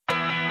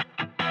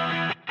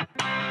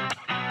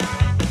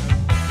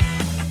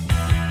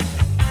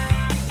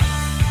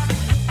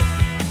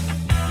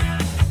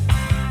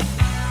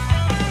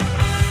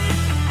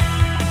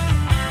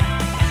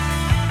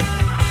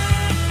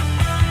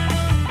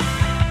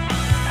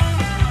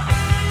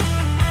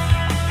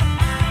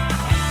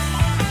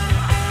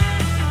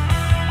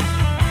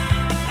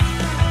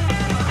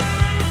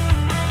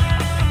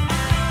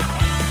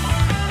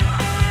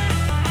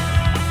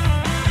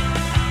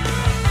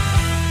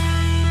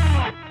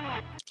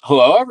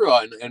Hello,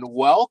 everyone, and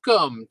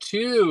welcome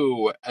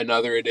to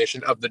another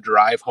edition of the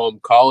Drive Home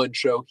College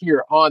Show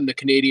here on the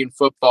Canadian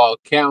Football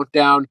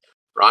Countdown.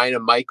 Ryan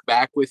and Mike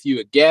back with you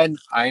again.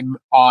 I'm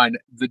on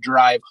the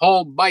drive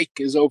home. Mike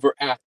is over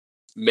at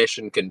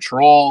Mission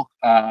Control,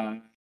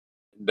 and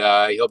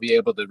he'll be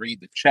able to read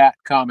the chat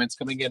comments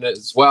coming in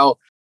as well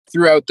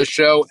throughout the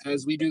show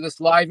as we do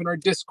this live in our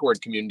Discord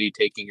community,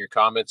 taking your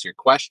comments, your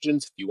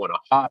questions. If you want to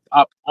hop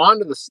up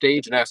onto the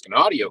stage and ask an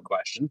audio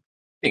question,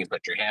 you can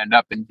put your hand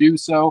up and do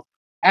so.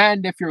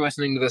 And if you're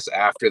listening to this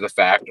after the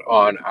fact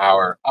on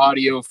our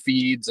audio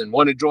feeds and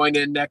want to join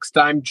in next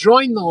time,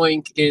 join the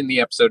link in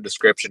the episode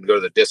description. Go to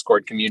the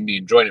Discord community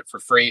and join it for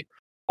free.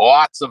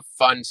 Lots of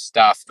fun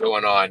stuff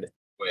going on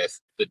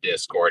with the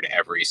Discord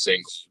every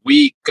single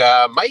week.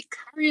 Mike,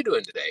 how are you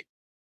doing today?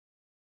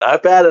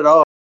 Not bad at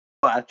all,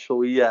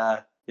 actually.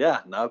 Yeah,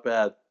 not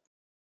bad.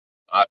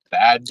 Not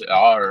bad.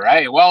 All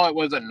right. Well, it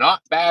was a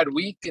not bad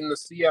week in the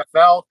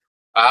CFL.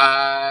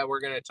 We're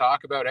going to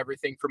talk about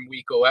everything from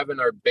week 11,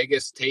 our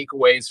biggest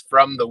takeaways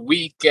from the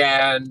week,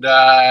 and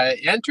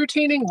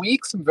entertaining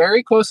week, some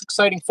very close,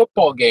 exciting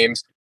football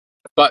games.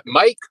 But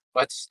Mike,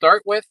 let's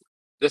start with,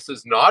 this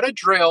is not a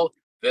drill.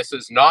 This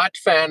is not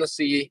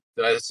fantasy.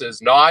 This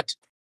is not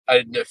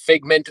a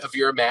figment of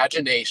your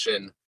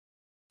imagination.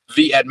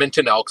 The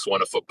Edmonton Elks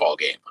won a football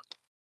game.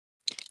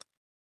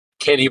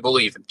 Can you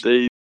believe it?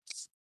 They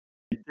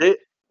did.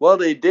 Well,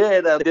 they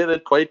did. And they did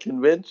it quite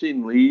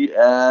convincingly.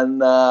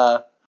 And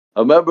a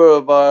member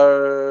of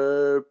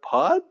our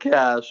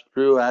podcast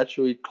crew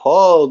actually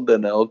called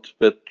an Elks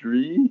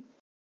victory.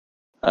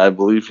 I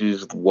believe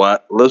he's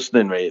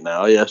listening right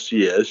now. Yes,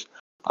 he is.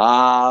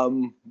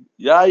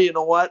 Yeah, you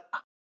know what?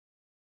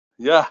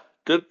 Yeah,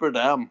 good for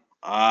them.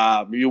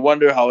 You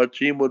wonder how a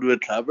team would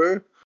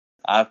recover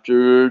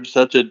after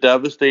such a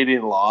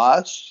devastating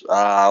loss.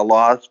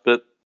 Loss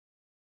that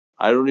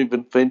I don't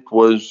even think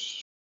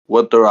was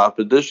what their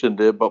opposition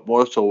did, but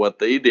more so what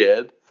they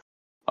did.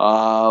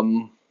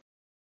 Boy,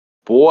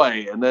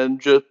 and then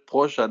just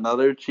push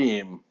another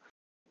team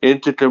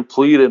into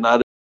complete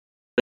another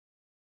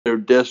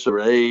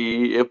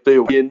disarray. If they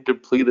win,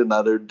 complete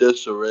another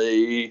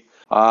disarray.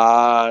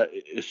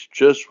 It's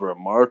just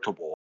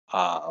remarkable.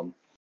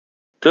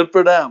 Good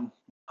for them.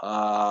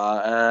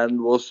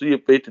 And we'll see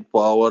if they can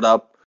follow it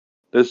up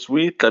this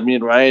week. I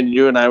mean, Ryan,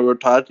 you and I were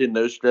talking,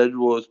 their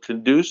schedule is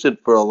conducive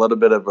for a little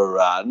bit of a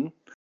run.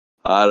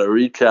 To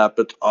recap,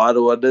 it's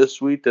Ottawa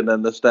this week, and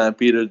then the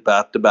Stampeders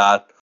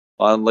back-to-back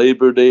on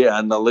Labor Day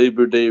and the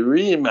Labor Day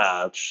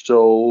rematch.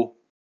 So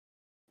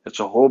it's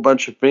a whole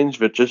bunch of things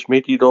that just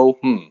make you go,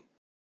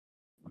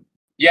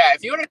 Yeah,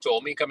 if you would have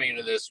told me coming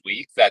into this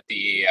week that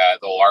the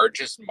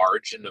largest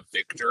margin of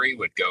victory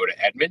would go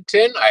to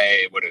Edmonton,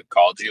 I would have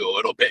called you a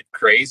little bit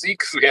crazy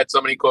because we had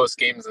so many close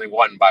games and they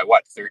won by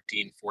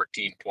 13,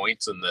 14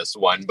 points in this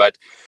one. But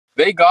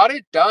they got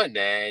it done.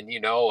 And,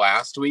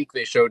 last week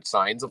they showed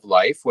signs of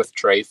life with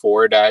Trey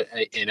Ford at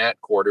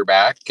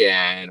quarterback.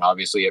 And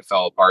obviously it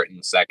fell apart in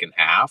the second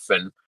half.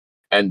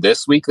 And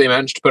this week they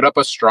managed to put up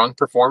a strong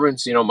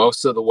performance,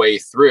 most of the way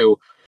through.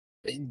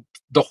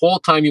 The whole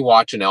time you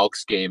watch an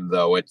Elks game,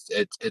 though,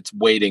 it's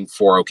waiting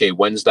for, okay,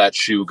 when's that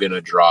shoe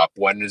gonna drop?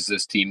 When is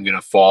this team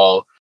gonna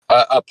fall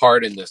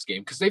apart in this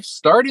game? Because they've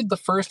started the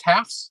first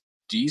half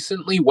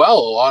decently well.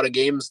 A lot of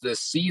games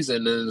this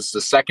season, and it's the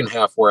second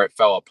half where it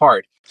fell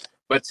apart.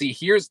 But see,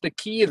 here's the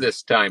key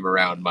this time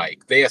around,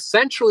 Mike. They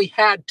essentially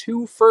had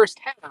two first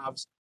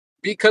halves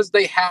because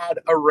they had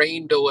a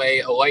rain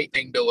delay, a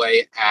lightning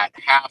delay at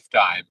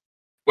halftime,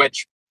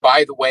 which,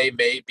 by the way,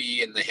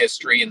 maybe in the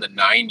history in the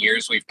 9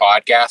 years we've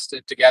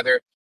podcasted together,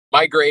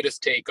 my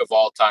greatest take of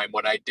all time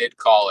when I did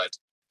call it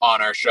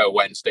on our show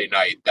Wednesday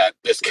night that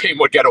this game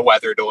would get a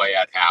weather delay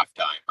at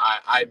halftime.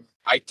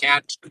 I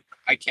can't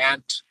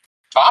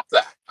top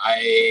that.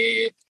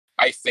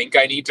 I think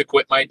I need to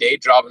quit my day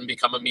job and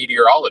become a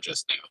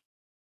meteorologist now.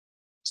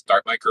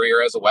 Start my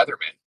career as a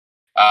weatherman.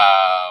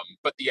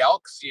 But the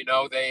Elks,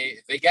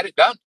 they get it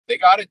done. They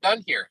got it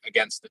done here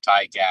against the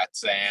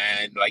Ticats.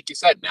 And like you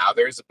said, now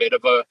there's a bit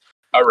of a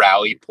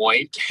rally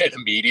point. And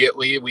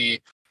immediately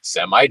we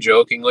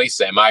semi-jokingly,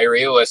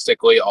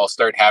 semi-realistically all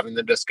start having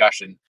the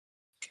discussion.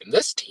 Can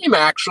this team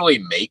actually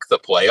make the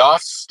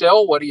playoffs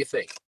still? What do you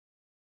think?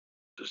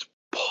 It's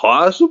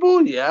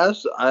possible,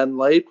 yes.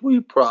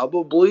 Unlikely,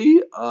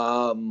 probably.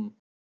 Only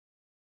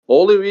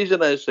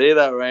reason I say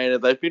that, Ryan,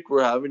 is I think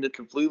we're having a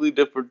completely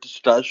different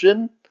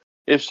discussion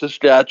if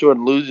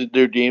Saskatchewan loses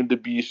their game to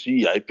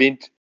BC. I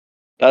think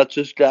that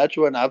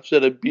Saskatchewan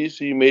upset of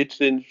BC makes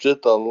things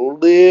just a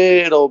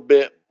little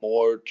bit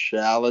more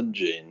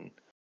challenging.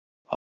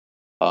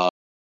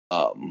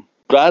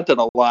 Granted,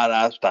 a lot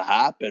has to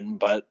happen,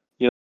 but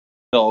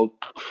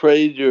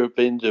crazier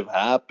things have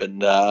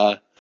happened.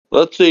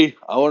 Let's see.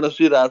 I want to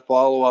see that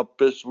follow up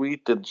this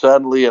week, and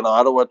suddenly an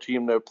Ottawa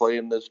team they're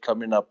playing this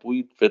coming up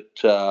week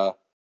that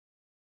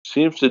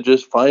seems to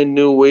just find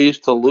new ways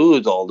to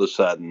lose all of a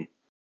sudden.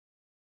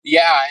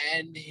 Yeah,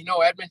 and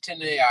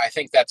Edmonton, I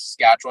think that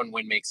Saskatchewan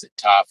win makes it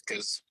tough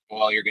because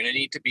Well, you're going to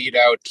need to beat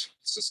out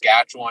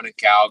Saskatchewan and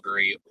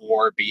Calgary,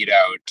 or beat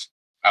out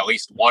at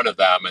least one of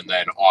them, and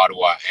then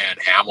Ottawa and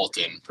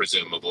Hamilton,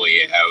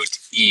 presumably out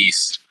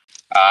east.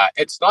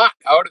 It's not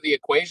out of the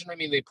equation. I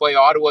mean, they play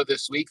Ottawa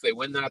this week. They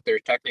win that. They're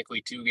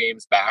technically 2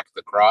 games back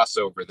the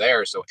crossover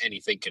there, so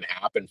anything can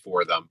happen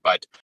for them.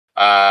 But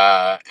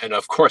and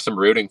of course, I'm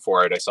rooting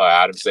for it. I saw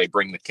Adam say,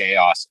 "Bring the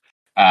chaos."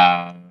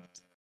 Yeah,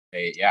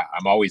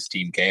 I'm always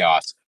team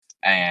chaos,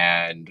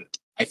 and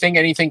I think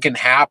anything can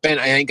happen.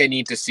 I think I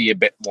need to see a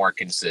bit more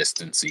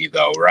consistency,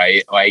 though,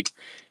 right? Like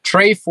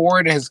Trey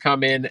Ford has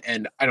come in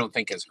and I don't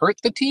think has hurt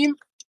the team.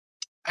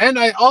 And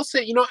I'll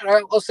say,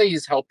 I'll say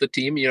he's helped the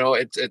team.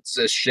 It's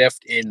a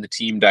shift in the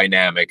team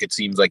dynamic. It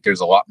seems like there's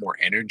a lot more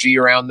energy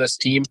around this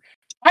team.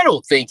 I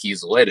don't think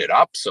he's lit it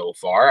up so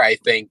far. I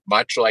think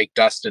much like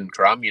Dustin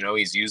Crum,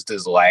 he's used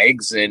his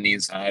legs and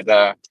he's had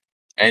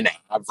an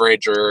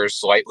average or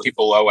slightly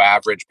below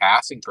average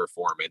passing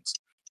performance.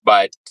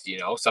 But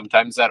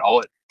sometimes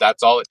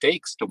that's all it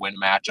takes to win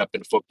a matchup in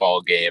a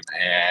football game,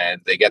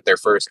 and they get their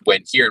first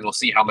win here, and we'll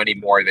see how many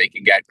more they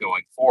can get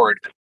going forward.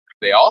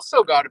 They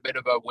also got a bit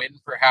of a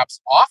win,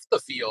 perhaps off the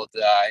field.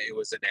 It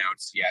was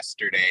announced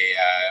yesterday.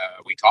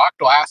 We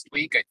talked last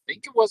week, I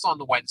think it was on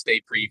the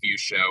Wednesday preview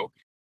show,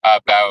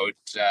 about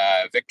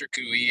Victor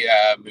Cooey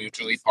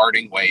mutually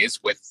parting ways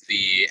with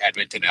the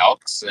Edmonton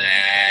Elks.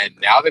 And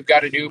now they've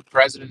got a new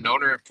president and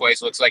owner in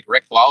place. Looks like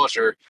Rick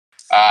Lawlisher,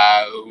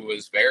 who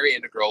was very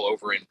integral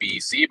over in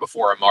BC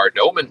before Amar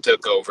Doman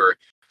took over.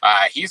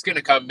 He's going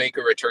to come make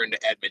a return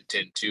to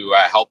Edmonton to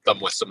help them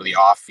with some of the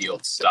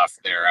off-field stuff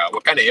there.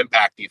 What kind of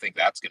impact do you think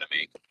that's going to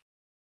make?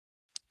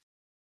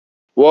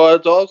 Well,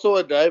 it's also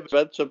a guy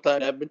spent some time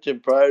in Edmonton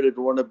prior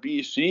to one of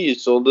BC,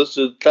 so this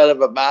is kind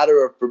of a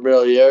matter of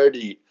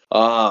familiarity.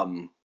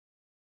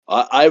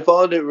 I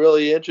found it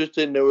really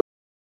interesting. There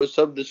was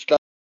some discussion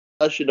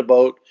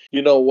about,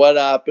 what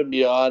happened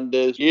beyond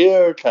this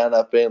year kind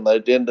of thing,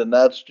 like into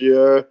next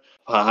year,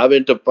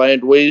 having to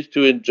find ways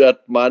to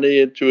inject money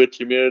into a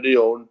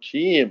community-owned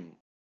team.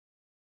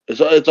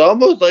 So it's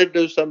almost like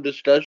there's some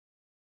discussion,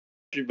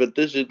 but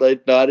this is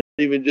like not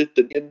even just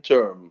an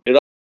interim. It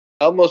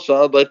almost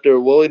sounds like they're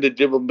willing to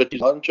give him a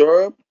long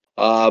term,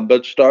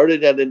 but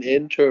starting at an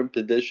interim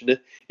position.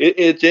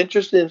 It's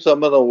interesting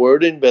some of the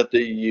wording that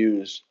they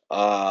use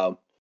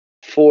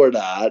for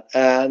that,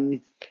 and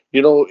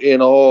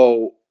in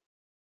all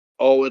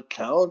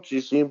accounts, you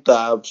seem to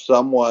have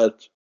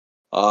somewhat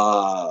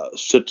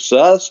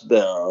success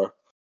there.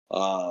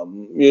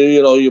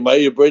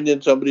 You bring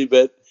in somebody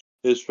that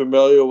is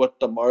familiar with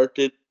the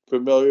market,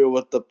 familiar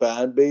with the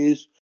fan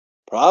base,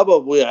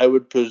 probably, I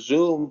would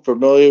presume,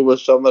 familiar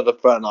with some of the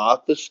front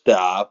office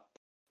staff.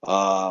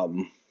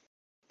 Don't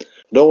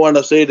want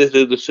to say this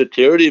is a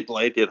security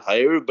blanket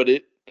hire, but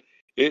it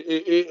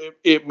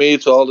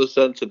makes all the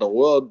sense in the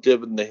world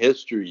given the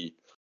history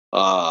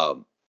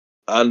and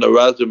the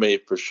resume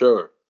for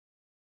sure.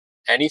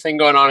 Anything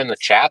going on in the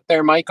chat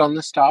there, Mike, on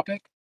this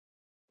topic?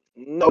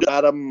 No,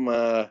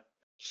 Adam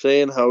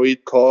saying how he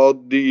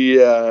called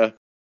the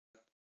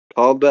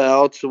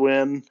Elks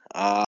win.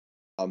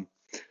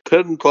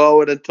 Couldn't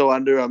call it until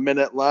under a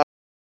minute left,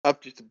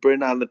 just to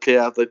bring on the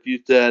chaos, like you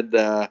said.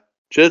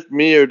 Just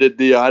me, or did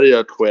the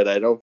audio quit? I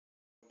don't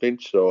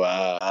think so,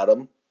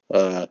 Adam.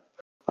 I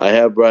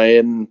have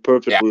Brian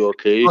perfectly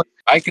okay.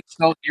 I can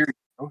still hear you.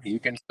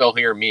 You can still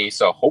hear me.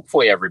 So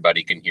hopefully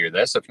everybody can hear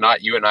this. If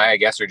not, you and I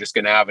guess, are just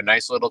going to have a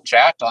nice little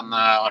chat on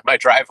my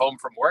drive home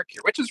from work here,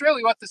 which is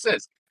really what this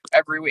is.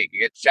 Every week, you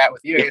get to chat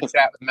with you, I get to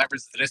chat with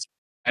members of the district,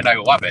 and I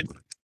love it.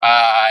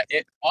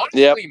 It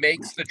honestly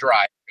makes the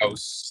drive go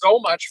so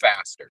much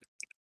faster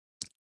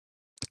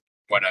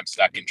when I'm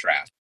stuck in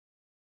traffic.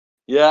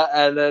 Yeah,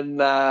 and then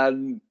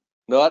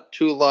not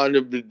too long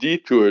of the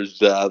detours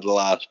the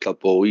last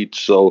couple of weeks,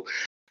 so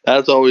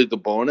that's always the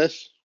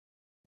bonus.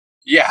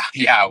 Yeah,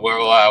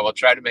 we'll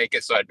try to make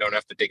it so I don't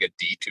have to take a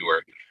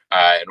detour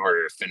in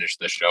order to finish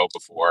the show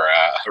before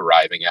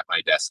arriving at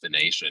my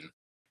destination.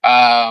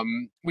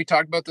 We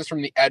talked about this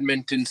from the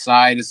Edmonton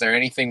side. Is there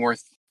anything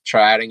worth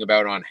chatting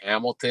about on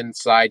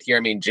Hamilton's side here?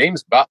 I mean,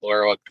 James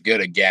Butler looked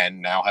good again.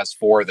 Now has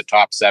 4 of the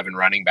top 7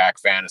 running back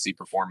fantasy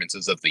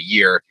performances of the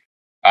year,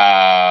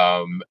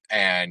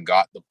 and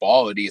got the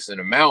ball a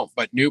decent amount.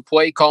 But new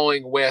play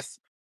calling with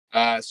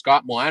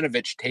Scott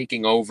Milanovich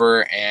taking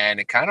over, and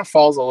it kind of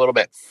falls a little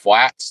bit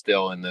flat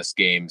still in this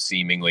game,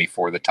 seemingly,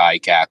 for the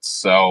Ticats.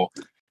 So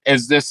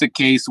is this a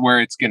case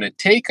where it's going to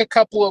take a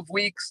couple of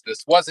weeks?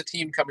 This was a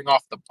team coming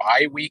off the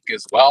bye week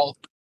as well.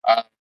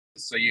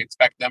 So you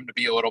expect them to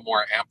be a little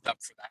more amped up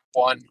for that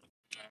one.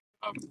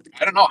 I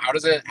don't know. How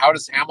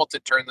does Hamilton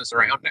turn this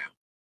around now?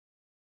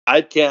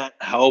 I can't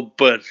help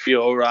but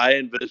feel,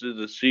 Ryan, this is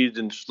a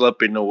season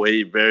slipping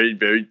away very,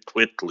 very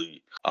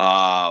quickly.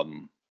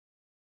 Fan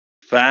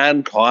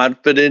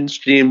confidence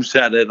seems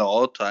at an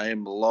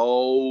all-time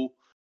low.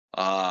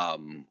 I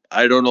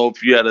don't know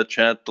if you had a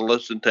chance to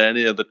listen to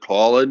any of the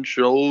call-in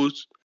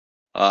shows.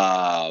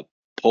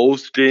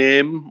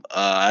 Post-game,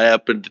 I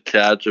happened to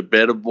catch a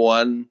bit of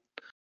one.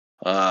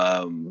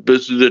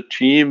 This is a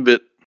team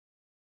that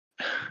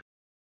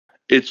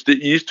it's the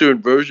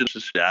eastern version of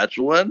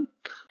Saskatchewan,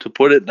 to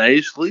put it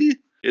nicely.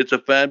 It's a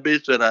fan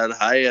base that had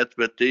high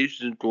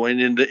expectations going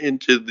into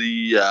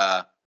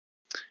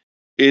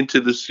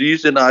the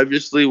season,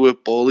 obviously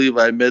with Bo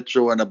Levi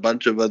Mitchell and a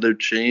bunch of other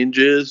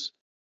changes.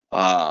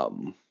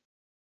 Um,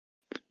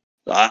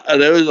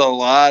 there was a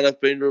lot of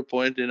finger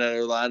pointing at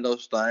Orlando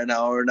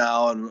Steinauer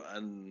now,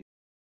 and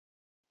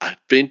I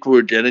think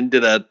we're getting to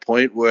that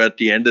point where at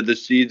the end of the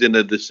season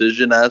a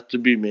decision has to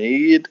be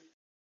made.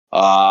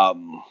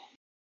 Um,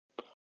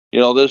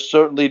 this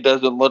certainly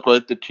doesn't look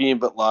like the team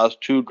that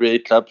lost 2 Grey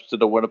Cups to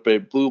the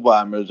Winnipeg Blue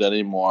Bombers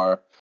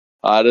anymore.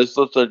 This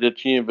looks like a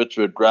team that's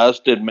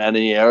regressed in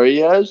many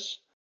areas.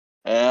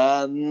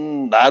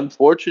 And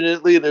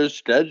unfortunately, their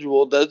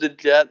schedule doesn't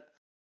get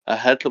a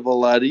heck of a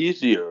lot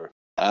easier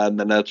in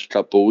the next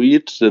couple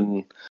weeks.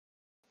 And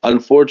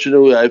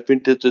unfortunately, I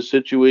think it's a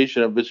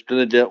situation of it's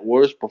going to get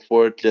worse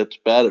before it gets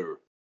better.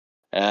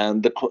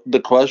 And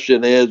the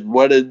question is,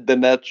 what is the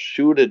next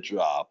shoe to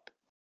drop?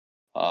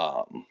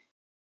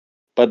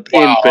 But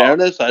in Well,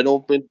 fairness, I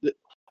don't think.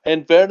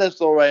 In fairness,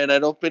 though, Ryan, I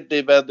don't think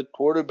they've had the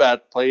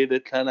quarterback play to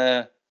kind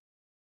of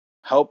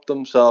help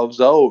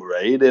themselves out,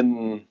 right?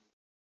 And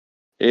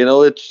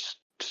it's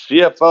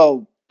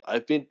CFL. I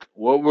think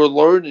what we're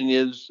learning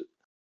is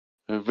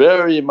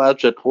very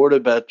much a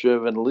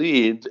quarterback-driven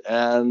league,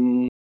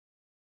 and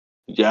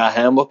yeah,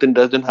 Hamilton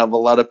doesn't have a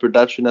lot of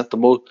production at the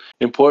most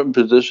important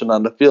position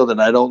on the field,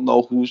 and I don't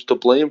know who's to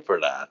blame for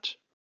that.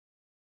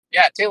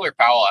 yeah, Taylor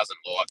Powell hasn't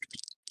looked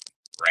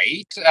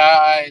great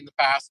in the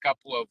past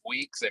couple of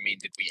weeks. I mean,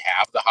 did we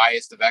have the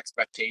highest of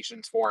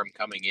expectations for him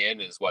coming in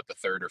as what, the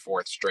third or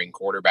fourth string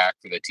quarterback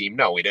for the team?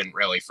 No, we didn't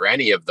really for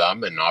any of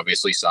them, and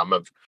obviously some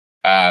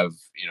have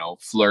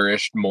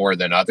flourished more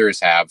than others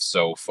have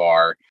so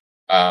far.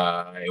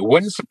 It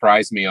wouldn't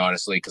surprise me,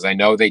 honestly, because I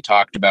know they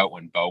talked about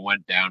when Bo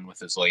went down with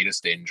his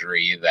latest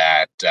injury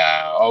that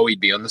he'd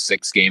be on the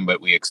 6th game,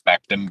 but we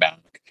expect him back.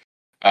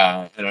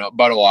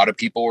 But a lot of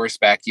people were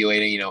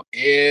speculating,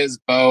 is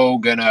Bo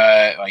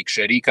gonna,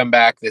 should he come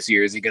back this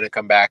year? Is he gonna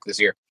come back this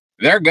year?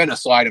 They're gonna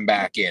slide him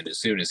back in as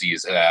soon as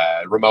he's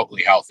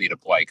remotely healthy to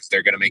play, because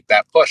they're gonna make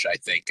that push, I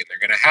think, and they're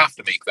gonna have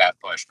to make that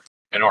push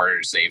in order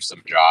to save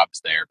some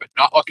jobs there. But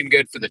not looking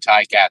good for the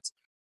Ticats.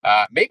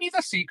 Maybe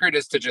the secret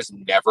is to just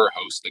never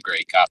host the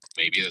Grey Cup.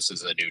 Maybe this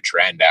is a new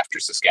trend after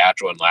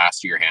Saskatchewan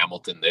last year,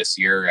 Hamilton this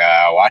year.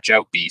 Watch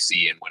out,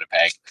 BC and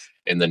Winnipeg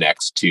in the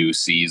next 2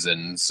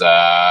 seasons.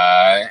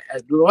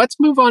 Let's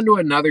move on to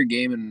another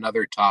game and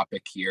another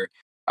topic here.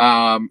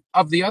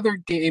 Of the other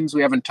games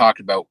we haven't talked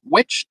about,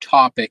 which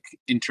topic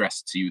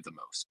interests you the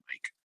most,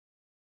 Mike?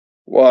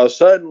 Well,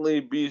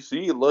 suddenly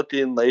BC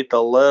looking like a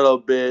little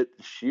bit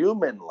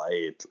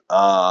human-like,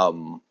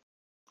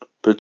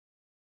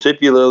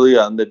 particularly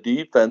on the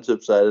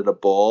defensive side of the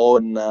ball.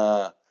 And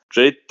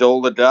Jake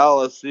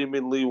Dolegala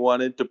seemingly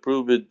wanted to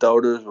prove his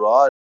doubters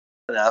wrong.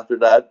 And after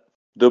that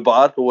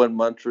debacle in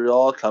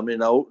Montreal,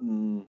 coming out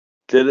and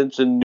getting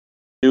some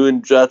new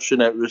injection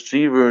at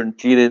receiver and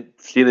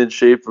Keenan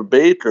Schaefer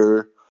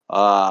Baker,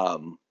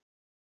 that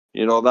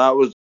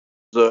was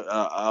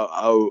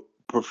a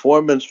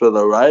performance for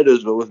the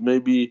Riders, but with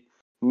maybe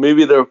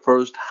their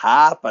first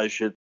half, I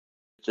should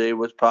say,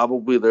 was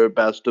probably their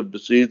best of the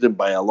season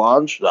by a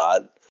long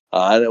shot,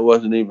 and it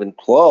wasn't even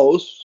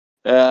close.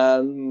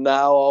 And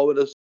now all of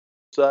a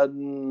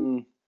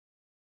sudden,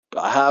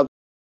 I have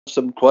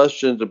some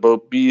questions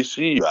about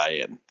BC,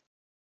 Ryan.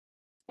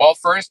 Well,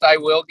 first, I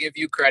will give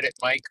you credit,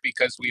 Mike,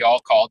 because we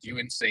all called you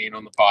insane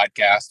on the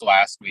podcast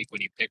last week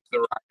when you picked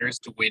the Riders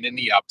to win in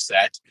the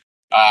upset.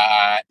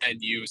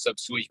 And you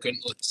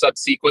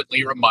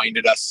subsequently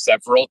reminded us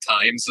several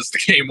times as the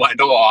game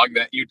went along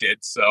that you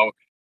did so.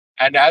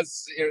 And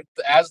as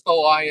the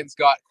Lions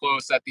got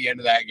close at the end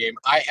of that game,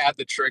 I had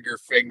the trigger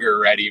finger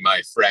ready,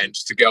 my friend,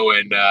 to go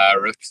and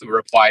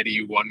reply to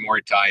you one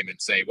more time and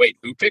say, wait,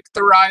 who picked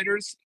the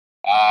Riders?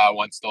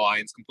 Once the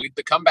Lions complete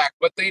the comeback.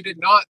 But they did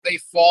not. They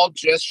fall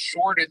just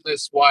short in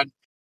this one.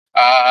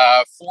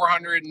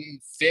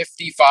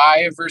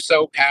 455 or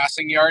so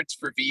passing yards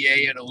for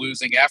VA in a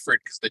losing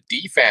effort because the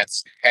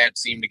defense can't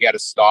seem to get a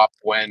stop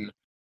when,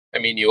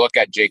 you look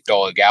at Jake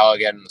Dolegala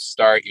again in the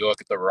start. You look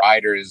at the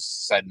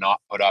Riders had not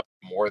put up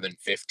more than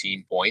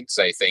 15 points,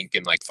 I think,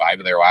 in 5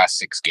 of their last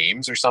 6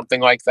 games or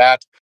something like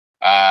that.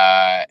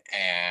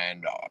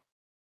 And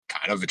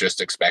kind of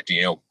just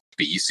expecting,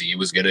 BC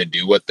was going to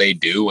do what they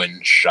do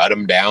and shut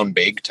them down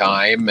big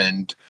time.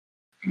 And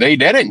they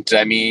didn't.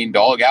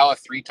 Dolegala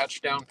 3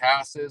 touchdown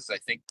passes. I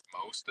think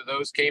most of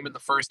those came in the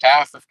first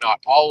half, if not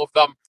all of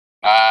them.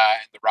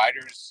 And the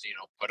Riders,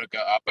 put up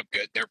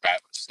their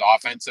best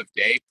offensive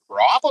day,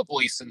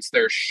 probably since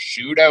their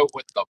shootout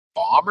with the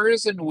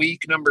Bombers in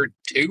week number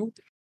 2.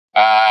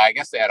 I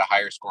guess they had a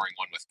higher scoring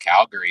one with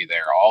Calgary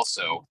there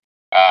also.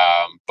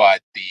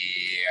 But the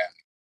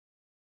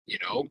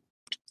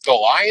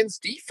Lions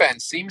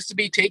defense seems to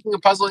be taking a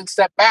puzzling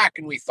step back,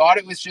 and we thought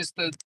it was just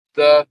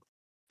the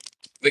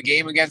the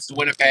game against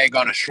Winnipeg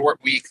on a short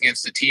week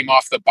against a team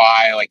off the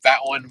bye, like that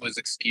one was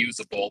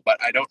excusable,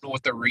 but I don't know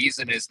what the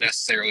reason is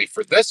necessarily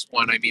for this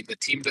one. I mean, the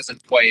team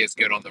doesn't play as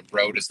good on the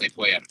road as they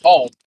play at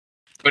home,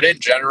 but in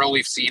general,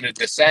 we've seen a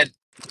descent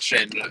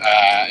and,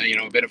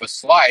 a bit of a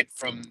slide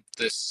from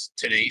this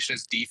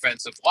tenacious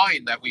defensive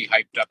line that we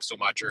hyped up so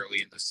much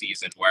early in the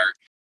season, where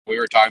we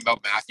were talking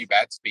about Matthew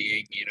Betts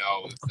being,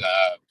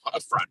 a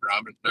front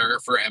runner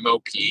for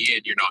MOP,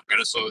 and you're not going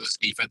to slow this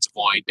defensive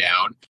line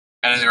down.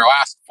 And in their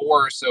last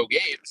 4 or so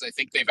games, I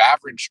think they've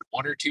averaged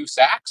 1 or 2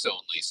 sacks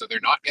only. So they're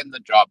not getting the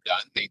job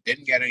done. They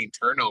didn't get any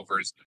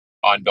turnovers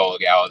on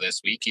Dolegala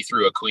this week. He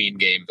threw a clean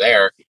game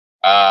there.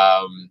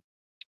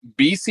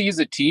 BC is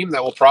a team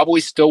that will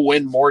probably still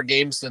win more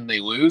games than they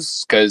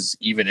lose, because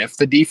even if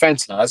the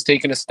defense has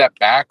taken a step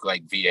back,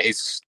 like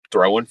VA's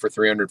throwing for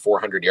 300,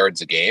 400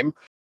 yards a game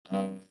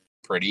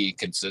pretty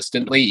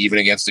consistently, even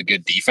against a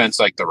good defense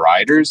like the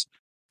Riders.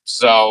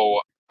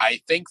 So I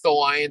think the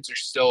Lions are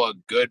still a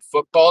good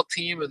football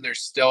team, and they're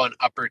still an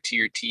upper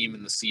tier team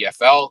in the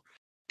CFL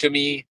to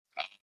me,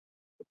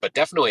 but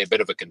definitely a bit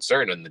of a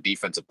concern in the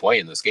defensive play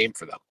in this game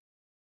for them.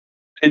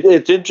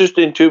 It's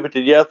interesting too, but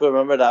you have to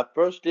remember that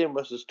first game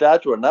was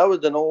Saskatchewan. That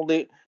was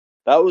only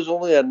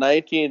a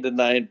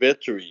 19-9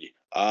 victory.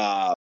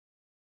 So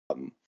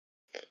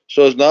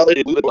it's not like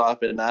they blew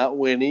off in that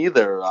win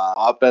either,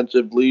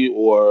 offensively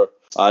or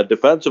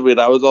defensively.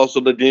 That was also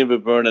the game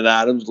with Vernon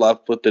Adams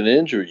left with an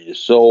injury.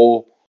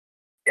 So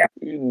yeah,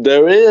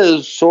 there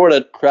is sort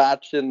of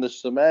cracks in the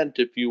cement,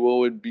 if you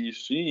will, in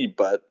BC.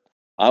 But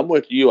I'm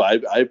with you.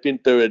 I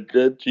think they're a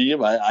good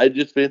team. I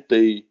just think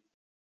they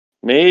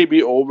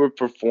maybe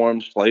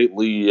overperformed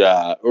slightly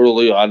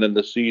early on in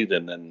the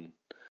season, and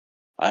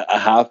I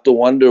have to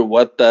wonder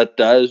what that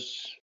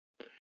does.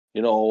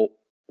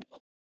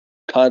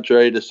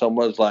 Contrary to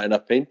someone's line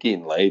of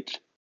thinking, like,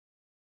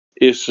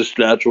 is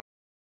Saskatchewan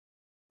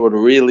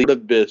really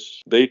of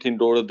this they can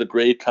go to the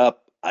Grey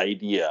Cup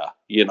idea?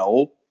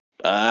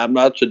 I'm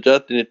not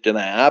suggesting it's going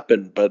to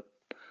happen, but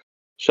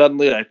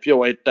suddenly I feel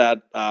like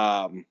that.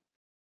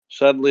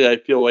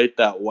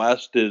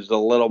 West is a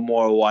little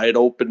more wide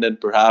open than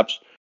perhaps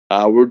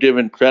we're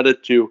giving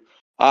credit to.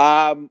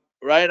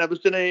 Ryan, I was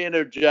going to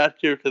interject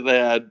here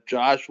because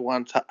Josh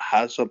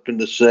has something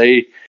to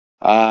say.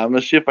 I'm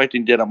going to see if I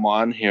can get him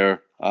on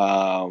here.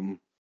 Hang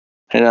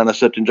on a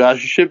second,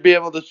 Josh. You should be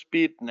able to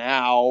speak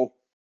now.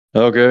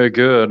 Okay,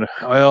 good.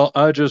 Well,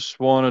 I just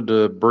wanted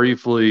to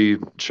briefly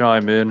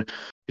chime in.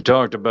 You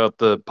talked about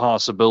the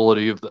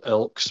possibility of the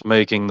Elks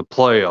making the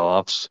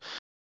playoffs.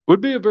 Would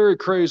be a very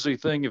crazy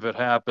thing if it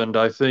happened.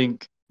 I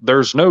think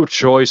there's no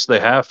choice. They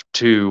have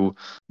to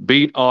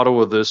beat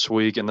Ottawa this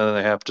week, and then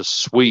they have to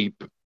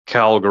sweep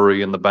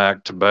Calgary in the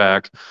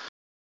back-to-back,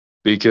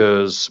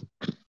 because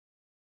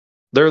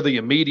they're the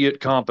immediate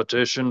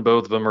competition.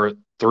 Both of them are at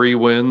 3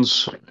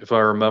 wins, if I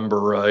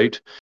remember right.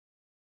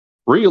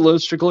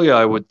 Realistically,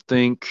 I would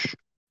think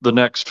the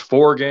next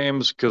 4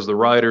 games, because the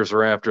Riders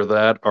are after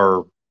that,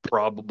 are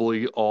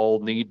probably all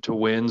need to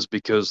wins,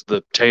 because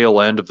the tail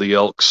end of the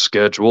Elks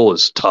schedule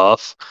is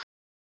tough.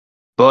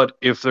 But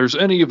if there's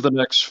any of the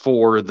next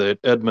 4 that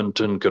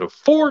Edmonton could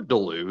afford to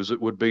lose,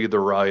 it would be the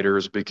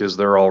Riders, because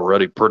they're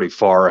already pretty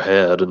far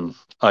ahead, and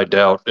I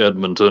doubt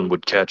Edmonton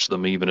would catch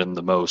them even in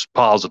the most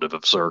positive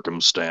of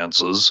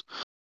circumstances.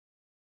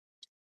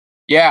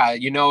 Yeah,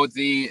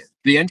 the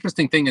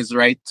interesting thing is,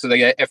 right, so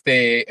if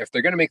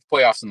they're going to make the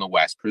playoffs in the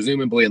West,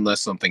 presumably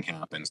unless something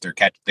happens,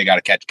 they got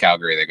to catch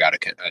Calgary, they got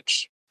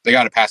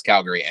to pass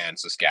Calgary and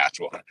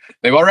Saskatchewan.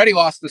 They've already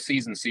lost the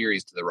season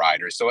series to the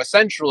Riders. So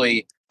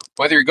essentially,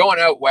 whether you're going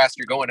out west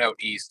or going out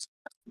east,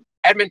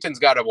 Edmonton's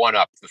got to one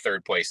up the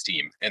third place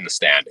team in the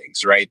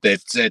standings, right?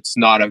 It's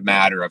not a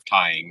matter of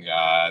tying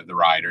the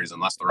Riders,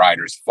 unless the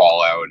Riders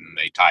fall out and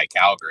they tie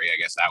Calgary. I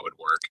guess that would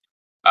work.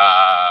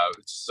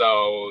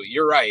 So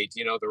you're right.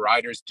 The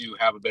Riders do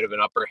have a bit of an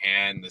upper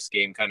hand. This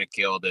game kind of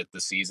killed it,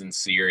 the season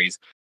series.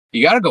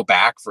 You got to go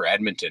back for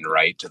Edmonton,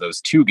 right, to those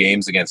 2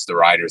 games against the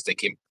Riders. They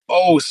came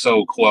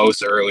so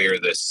close earlier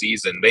this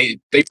season. They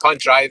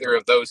punch either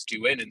of those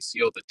 2 in and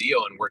seal the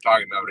deal, and we're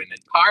talking about an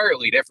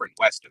entirely different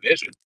West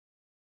Division.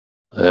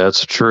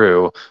 That's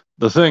true.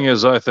 The thing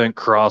is, I think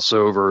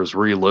crossover is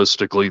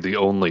realistically the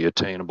only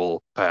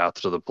attainable path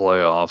to the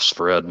playoffs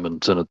for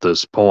Edmonton at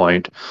this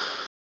point.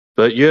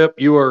 But yep,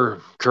 you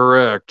are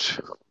correct.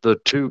 The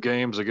 2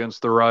 games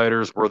against the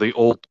Riders were the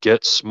old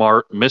get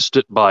smart, missed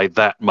it by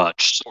that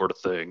much sort of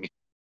thing.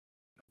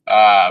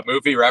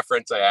 Movie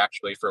reference I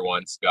actually for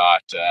once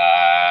got.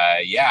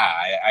 I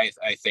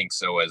think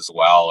so as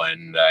well.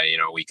 And,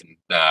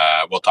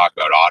 we'll talk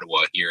about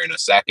Ottawa here in a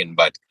second,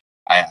 but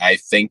I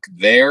think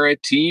they're a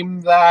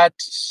team that,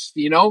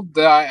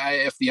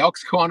 if the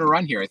Elks go on a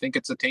run here, I think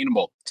it's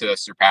attainable to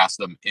surpass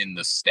them in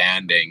the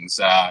standings.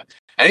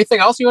 Anything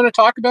else you want to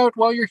talk about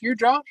while you're here,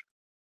 Josh?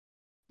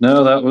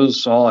 No, that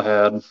was all I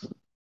had.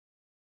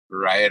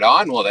 Right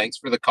on. Well, thanks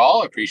for the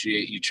call. I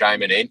appreciate you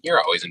chiming in here.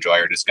 I always enjoy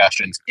our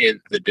discussions in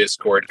the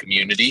Discord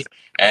community.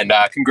 And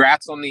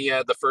congrats on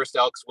the first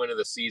Elks win of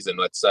the season.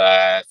 Let's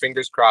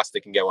fingers crossed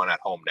they can get one at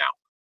home now.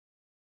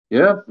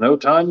 Yeah, no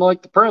time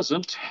like the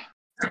present.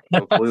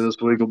 Hopefully this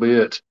week will be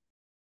it.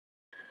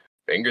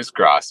 Fingers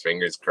crossed.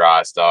 Fingers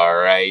crossed. All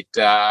right.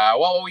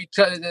 Well,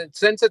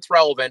 since it's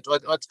relevant,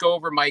 let's go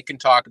over Mike and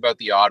talk about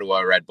the Ottawa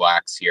Red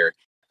Blacks here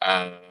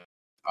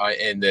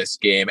in this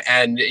game,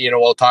 and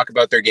we'll talk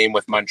about their game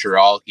with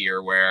Montreal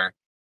here, where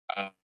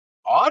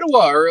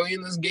Ottawa early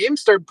in this game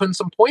started putting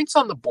some points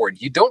on the board.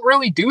 You don't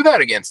really do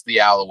that against the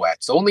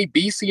Alouettes. Only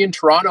BC and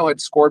Toronto had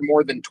scored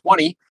more than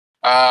 20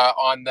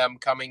 on them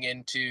coming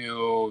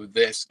into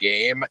this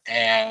game,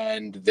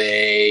 and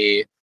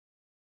they.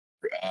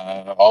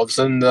 All of a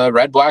sudden, the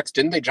Red Blacks,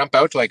 didn't they jump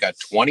out to like a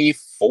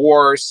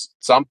 24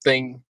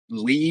 something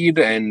lead?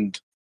 And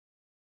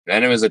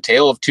then it was a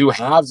tale of two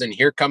halves. And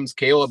here comes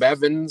Caleb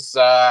Evans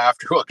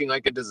after looking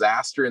like a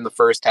disaster in the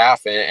first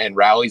half and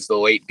rallies the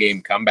late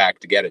game comeback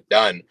to get it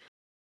done.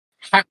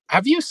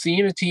 Have you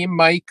seen a team,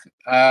 Mike,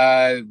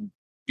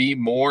 be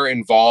more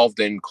involved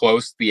in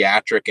close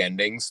theatric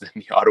endings than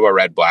the Ottawa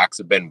Red Blacks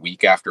have been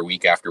week after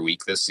week after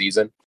week this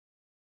season?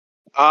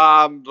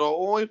 The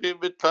only thing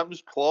that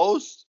comes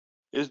close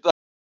is the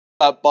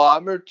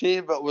Bomber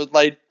team that was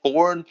like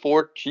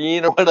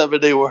 4-14 or whatever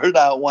they were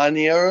that one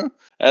year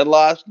and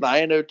lost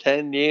 9 or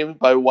 10 games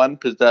by one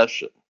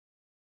possession.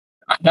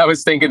 I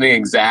was thinking the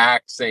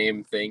exact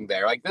same thing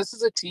there. Like, this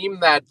is a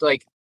team that,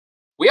 like,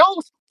 we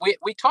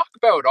talk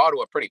about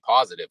Ottawa pretty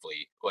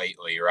positively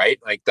lately, right?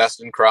 Like,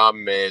 Dustin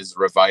Crum is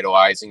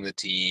revitalizing the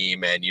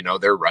team, and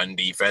their run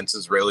defense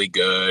is really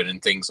good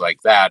and things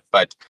like that.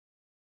 But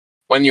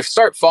when you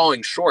start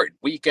falling short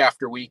week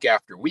after week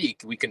after week,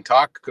 we can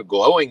talk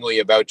glowingly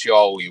about you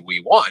all we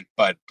want,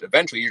 but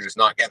eventually you're just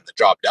not getting the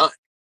job done.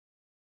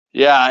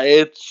 Yeah,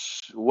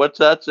 it's what's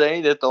that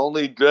saying? It's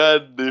only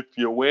good if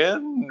you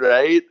win,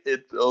 right?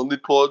 It's only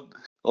close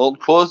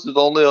is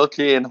only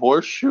okay in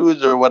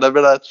horseshoes or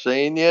whatever that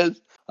saying is.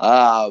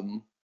 At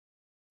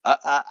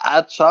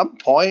some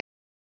point,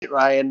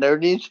 Ryan, there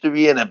needs to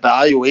be an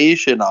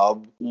evaluation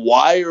of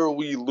why are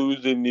we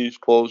losing these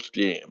close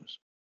games,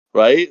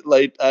 right?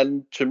 Like,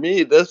 and to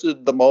me, this is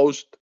the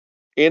most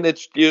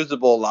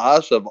inexcusable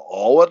loss of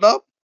all of them.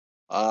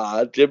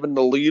 Given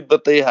the lead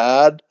that they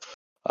had,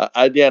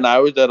 again, I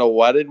was at a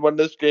wedding when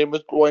this game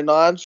was going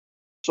on,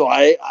 so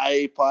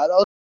I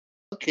thought,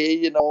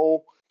 okay,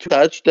 2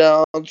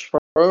 touchdowns,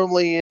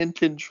 firmly in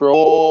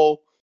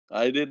control.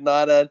 I did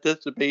not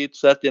anticipate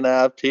second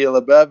half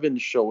Caleb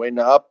Evans showing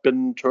up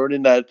and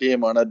turning that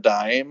game on a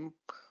dime.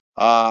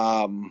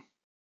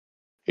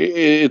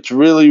 It's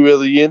really,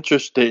 really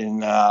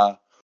interesting. All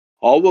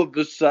of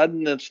a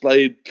sudden, it's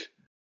like,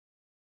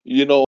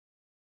 if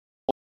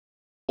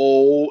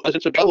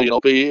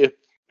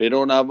they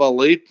don't have a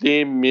late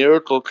game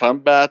miracle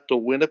comeback to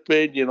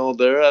Winnipeg,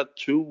 they're at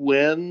 2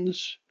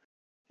 wins.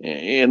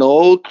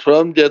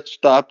 Crum gets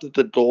stopped at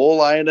the goal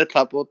line a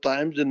couple of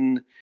times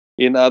in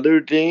other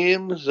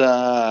games.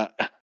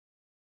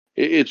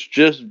 It's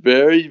just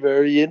very,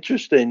 very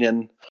interesting.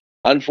 And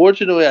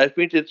unfortunately, I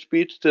think it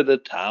speaks to the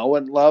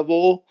talent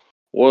level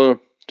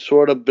or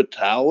sort of the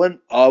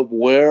talent of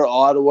where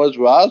Ottawa's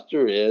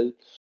roster is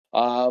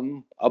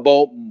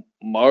about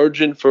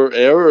margin for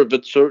error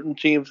that certain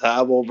teams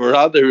have over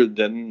others.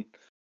 And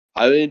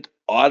I think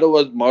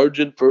Ottawa's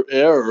margin for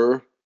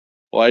error,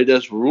 well, I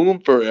guess room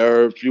for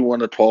error, if you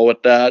want to call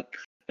it that,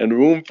 and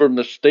room for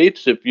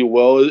mistakes, if you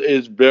will,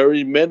 is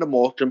very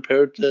minimal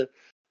compared to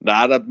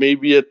that of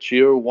maybe a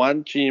tier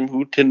 1 team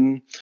who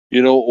can,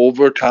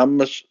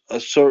 overcome a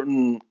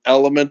certain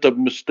element of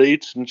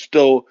mistakes and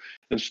still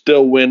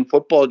win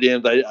football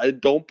games. I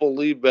don't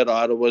believe that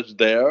Ottawa's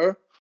there.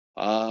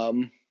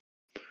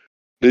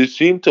 They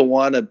seem to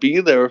want to be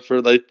there for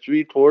like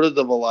 3/4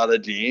 of a lot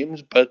of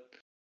games, but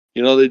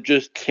they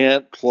just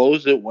can't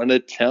close it when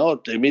it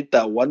counts. They made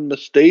that one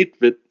mistake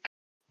that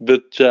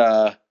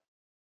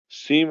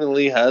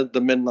seemingly has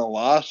them in the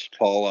loss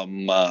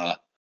column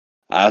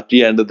at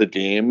the end of the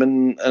game,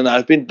 and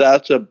I think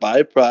that's a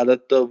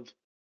byproduct of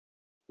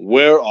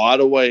where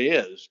Ottawa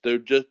is. They're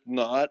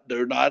not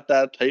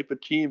that type of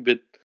team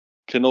that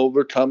can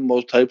overcome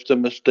those types of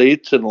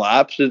mistakes and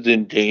lapses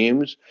in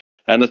games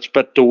and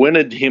expect to win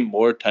a game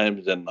more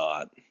times than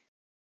not.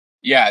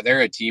 Yeah,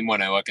 they're a team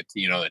when I look at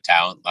the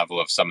talent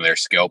level of some of their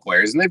skill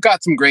players, and they've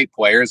got some great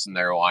players in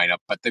their lineup,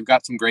 but they've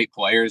got some great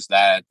players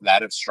that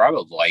have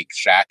struggled. Like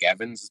Shaq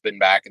Evans has been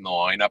back in the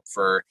lineup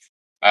for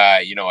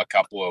a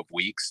couple of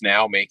weeks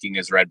now, making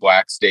his Red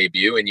Blacks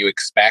debut, and you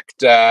expect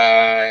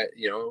why.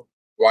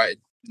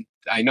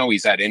 I know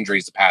he's had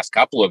injuries the past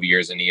couple of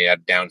years, and he had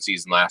a down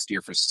season last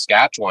year for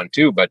Saskatchewan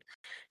too, but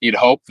you'd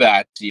hope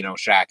that,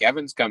 Shaq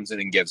Evans comes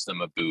in and gives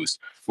them a boost.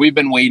 We've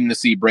been waiting to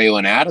see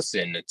Braylon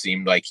Addison. It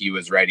seemed like he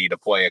was ready to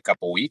play a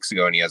couple weeks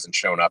ago, and he hasn't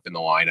shown up in the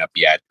lineup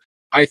yet.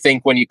 I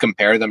think when you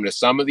compare them to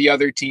some of the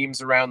other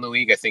teams around the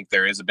league, I think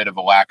there is a bit of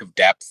a lack of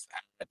depth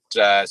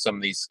at some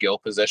of these skill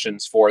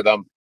positions for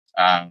them.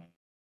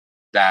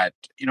 That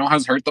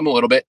has hurt them a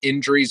little bit.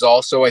 Injuries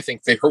also, I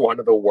think they were one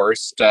of the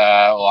worst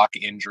lock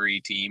injury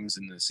teams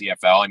in the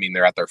CFL. I mean,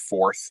 they're on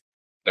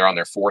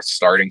their fourth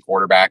starting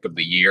quarterback of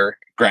the year.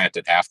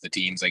 Granted, half the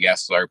teams, I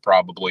guess, are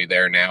probably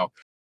there now.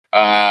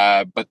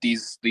 But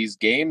these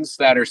games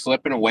that are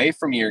slipping away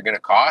from you are going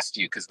to cost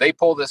you, because they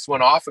pull this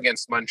one off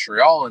against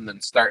Montreal, and then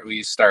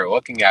we start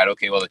looking at,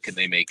 okay, well, can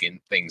they make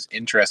things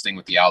interesting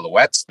with the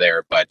Alouettes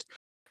there? But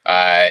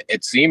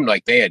it seemed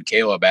like they had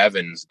Caleb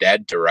Evans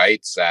dead to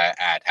rights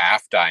at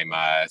halftime.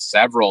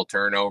 Several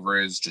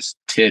turnovers, just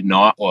did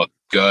not look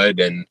good,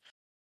 and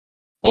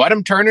let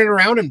him turn it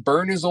around and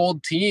burn his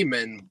old team.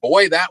 And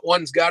boy, that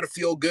one's got to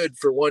feel good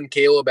for one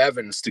Caleb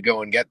Evans to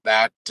go and get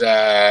that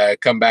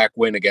comeback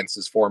win against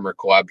his former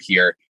club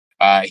here.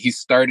 He's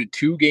started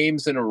 2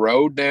 games in a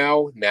row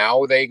now.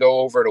 Now they go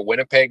over to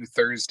Winnipeg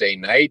Thursday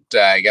night.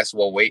 I guess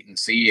we'll wait and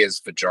see. Is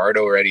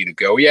Fajardo ready to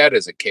go yet?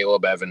 Is it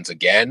Caleb Evans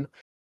again?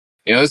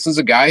 You know, this is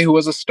a guy who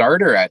was a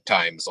starter at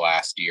times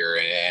last year,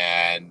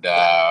 and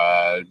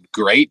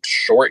great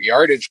short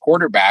yardage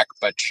quarterback,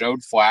 but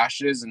showed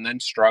flashes and then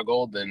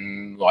struggled,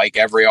 and like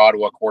every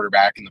Ottawa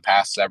quarterback in the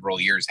past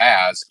several years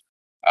has,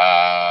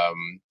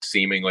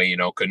 seemingly,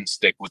 couldn't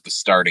stick with the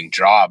starting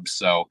job.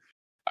 So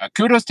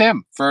kudos to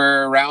him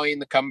for rallying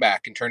the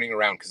comeback and turning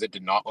around, because it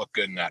did not look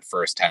good in that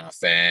first half.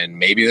 And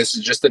maybe this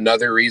is just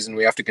another reason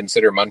we have to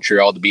consider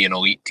Montreal to be an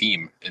elite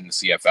team in the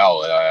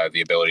CFL,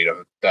 the ability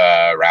to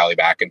rally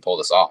back and pull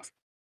this off.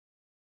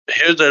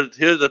 Here's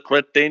a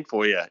quick thing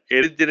for you.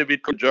 It is going to be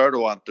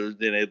Fajardo on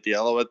Thursday night. The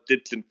Alouettes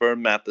did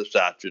confirm that this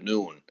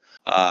afternoon.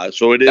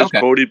 So it is Okay.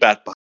 Cody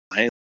back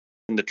behind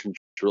the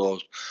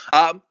controls.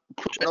 I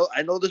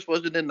know this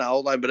wasn't in the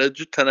outline, but it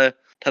just kind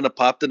of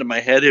popped into my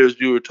head here as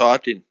you were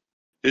talking.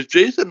 Is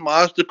Jason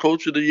Moss the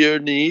coach of the year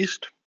in the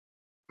East?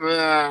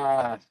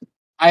 It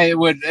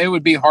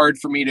would be hard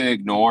for me to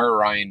ignore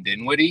Ryan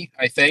Dinwiddie,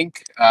 I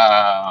think.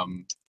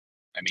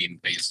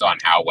 Based on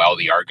how well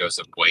the Argos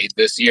have played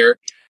this year,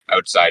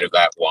 outside of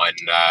that one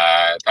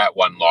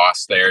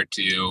loss there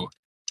to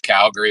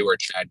Calgary where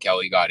Chad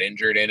Kelly got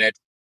injured in it,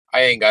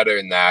 I think other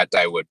than that,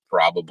 I would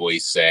probably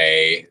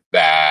say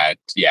that,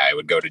 I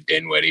would go to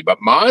Dinwiddie. But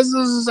Moz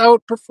has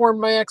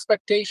outperformed my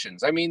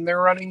expectations. They're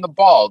running the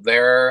ball.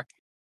 They're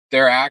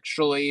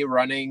actually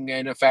running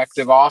an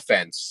effective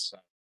offense,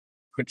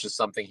 which is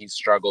something he's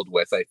struggled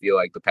with, I feel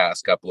like, the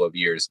past couple of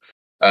years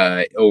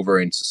over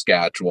in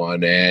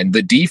Saskatchewan. And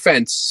the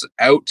defense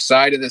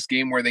outside of this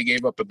game where they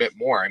gave up a bit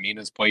more,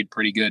 has played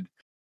pretty good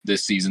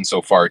this season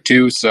so far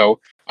too. So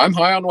I'm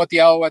high on what the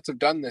Alouettes have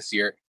done this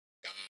year.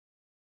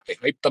 I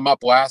hyped them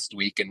up last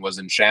week and was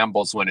in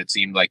shambles when it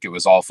seemed like it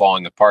was all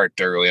falling apart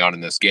early on in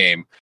this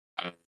game.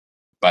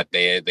 But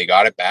they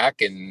got it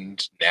back, and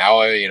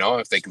now,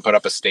 if they can put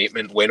up a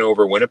statement win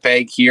over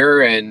Winnipeg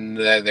here, and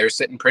they're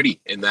sitting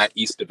pretty in that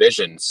East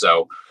Division.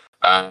 So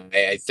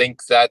I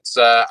think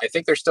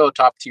they're still a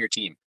top tier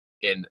team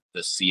in the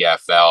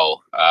CFL.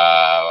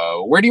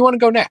 Where do you want to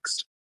go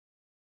next?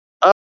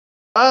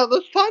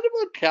 Let's talk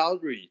about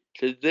Calgary,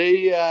 because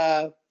they,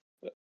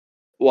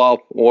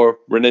 or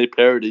Rene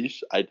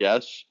Paredes, I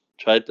guess,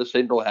 tried to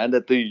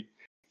single-handedly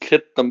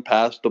hit them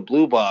past the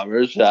Blue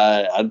Bombers.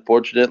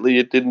 Unfortunately,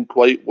 it didn't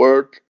quite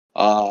work.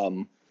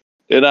 And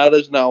that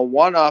is now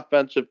 1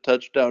 offensive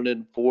touchdown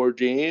in 4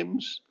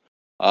 games.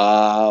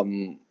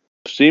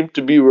 Seem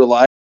to be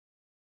relying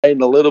a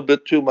little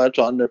bit too much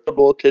on their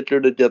football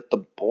kicker to get the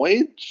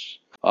points.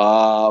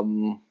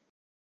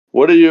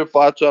 What are your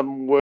thoughts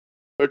on where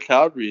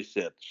Calgary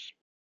sits?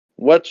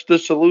 What's the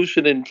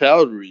solution in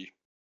Calgary?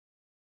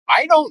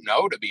 I don't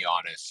know, to be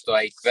honest.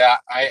 Like that,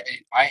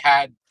 I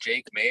had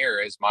Jake Mayer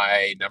as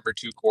my number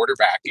 2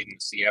 quarterback in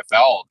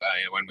CFL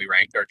when we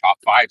ranked our top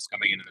 5s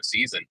coming into the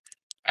season,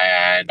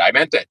 and I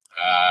meant it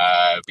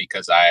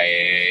because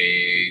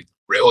I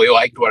really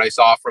liked what I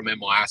saw from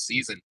him last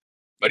season.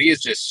 But he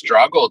has just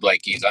struggled.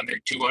 Like, he's under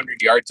 200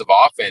 yards of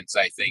offense,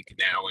 I think,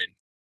 now in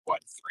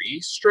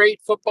 3 straight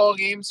football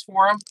games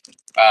for him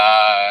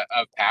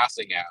of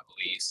passing, at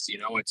least.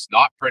 It's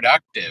not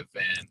productive,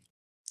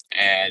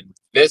 and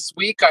this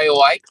week, I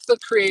liked the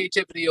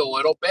creativity a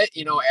little bit.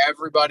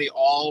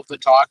 All of the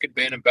talk had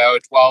been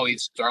about, well,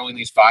 he's throwing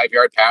these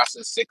 5-yard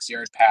passes,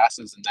 6-yard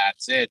passes, and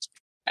that's it.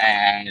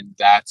 And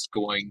that's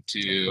going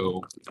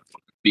to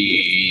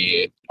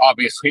be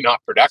obviously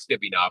not productive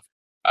enough.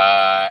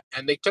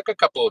 And they took a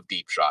couple of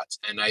deep shots,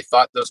 and I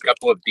thought those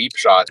couple of deep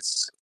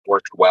shots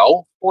worked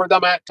well for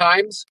them at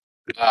times.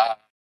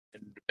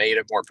 And made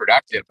it more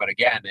productive. But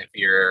again,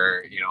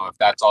 if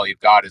that's all you've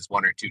got is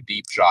 1 or 2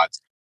 deep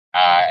shots,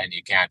 and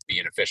you can't be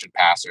an efficient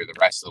passer the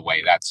rest of the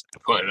way, that's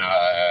going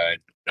to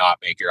not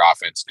make your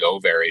offense go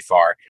very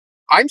far.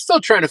 I'm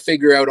still trying to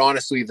figure out,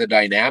 honestly, the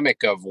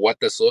dynamic of what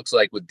this looks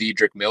like with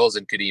Dedrick Mills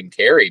and Kadeem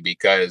Carey,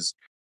 because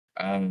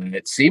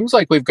it seems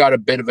like we've got a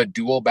bit of a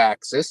dual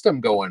back system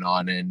going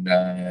on, and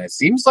it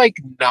seems like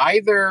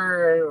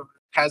neither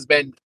has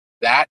been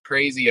that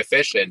crazy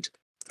efficient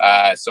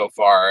so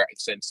far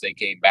since they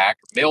came back.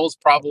 Mills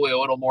probably a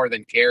little more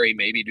than Carey,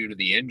 maybe due to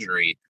the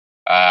injury.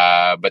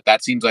 But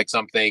that seems like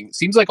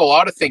a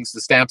lot of things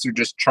the Stamps are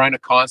just trying to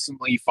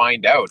constantly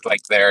find out.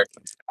 Like, they're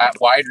at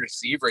wide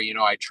receiver,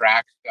 I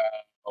track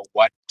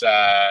what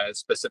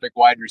specific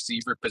wide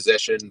receiver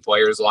position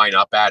players line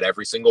up at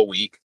every single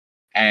week.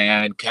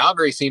 And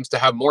Calgary seems to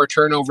have more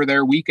turnover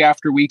there week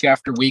after week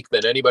after week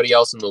than anybody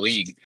else in the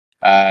league,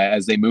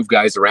 as they move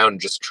guys around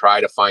and just try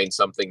to find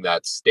something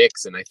that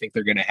sticks. And I think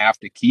they're going to have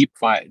to keep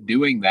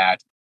doing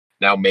that.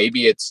 Now,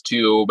 maybe it's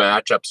 2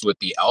 matchups with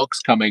the Elks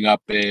coming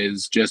up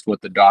is just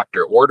what the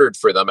doctor ordered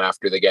for them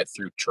after they get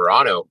through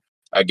Toronto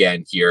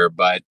again here.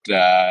 But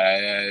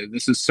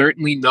this is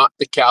certainly not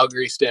the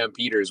Calgary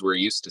Stampeders we're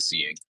used to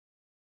seeing.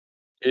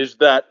 Is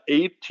that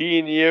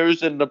 18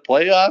 years in the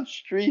playoff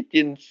streak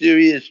in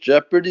serious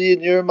jeopardy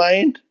in your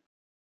mind?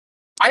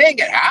 I think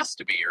it has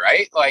to be,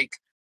 right? Like,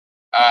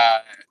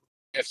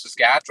 if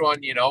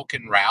Saskatchewan,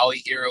 can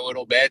rally here a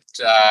little bit,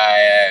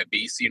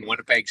 BC and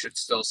Winnipeg should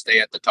still stay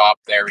at the top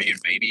there.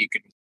 Maybe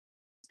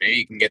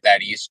you can get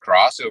that East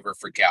crossover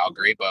for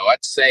Calgary. But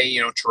let's say,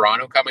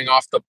 Toronto coming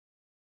off the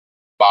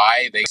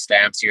bye, they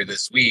Stamps here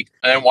this week.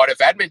 And then what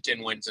if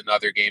Edmonton wins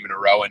another game in a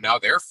row and now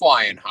they're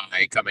flying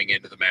high coming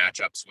into the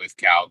matchups with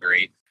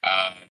Calgary?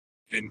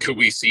 And could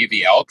we see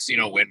the Elks,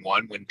 win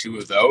 1, win 2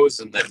 of those?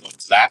 And then what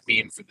does that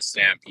mean for the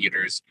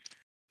Stampeders?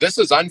 This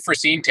is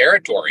unforeseen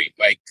territory.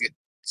 Like,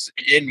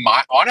 in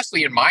my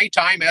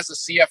time as a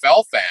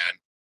CFL fan,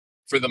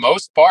 for the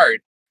most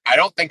part, I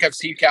don't think I've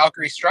seen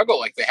Calgary struggle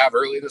like they have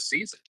early this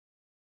season.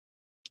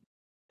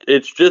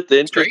 It's just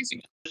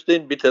crazy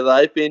because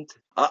I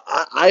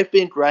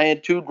think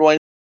Ryan too, going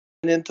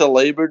into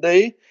Labor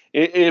Day,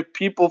 if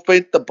people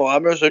think the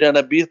Bombers are going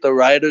to beat the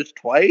Riders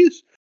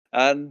twice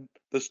and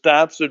the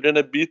Stamps are going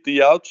to beat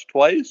the Elks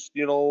twice,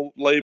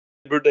 Labor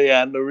Day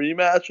and the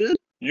rematches,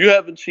 you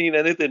haven't seen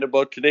anything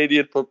about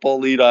Canadian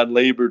Football League on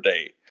Labor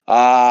Day.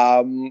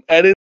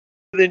 Anything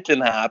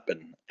can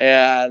happen.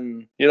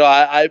 And,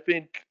 I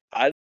think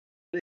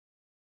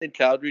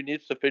Calgary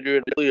needs to figure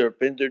it out, or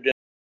things are going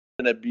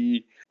to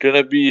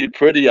be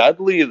pretty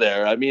ugly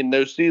there. I mean,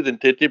 their season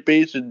ticket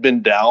base has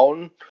been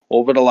down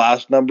over the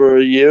last number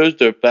of years.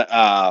 They're,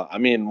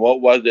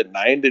 what was it,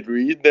 9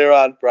 degrees there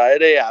on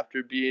Friday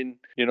after being,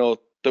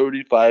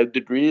 35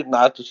 degrees.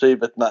 Not to say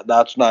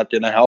that's not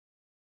going to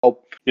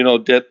help,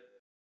 get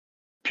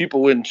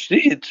people in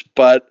seats,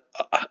 but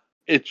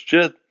it's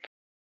just,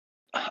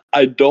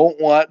 I don't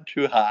want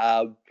to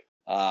have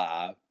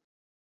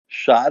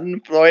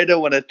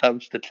Schadenfreude when it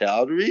comes to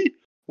Calgary,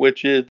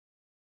 which is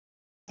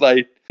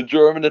like the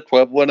German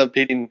equivalent of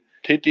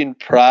taking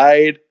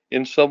pride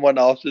in someone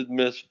else's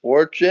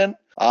misfortune.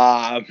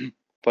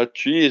 But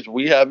geez,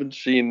 we haven't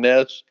seen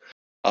this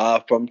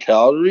from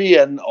Calgary,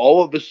 and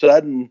all of a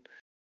sudden,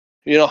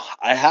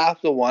 I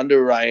have to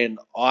wonder, Ryan,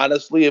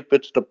 honestly, if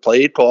it's the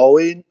play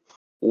calling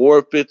or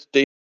if it's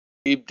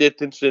Dave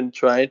Dickenson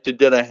trying to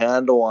get a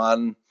handle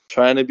on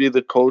trying to be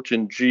the coach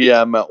and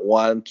GM at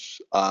once.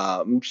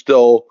 I'm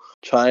still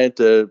trying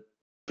to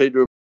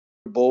figure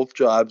both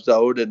jobs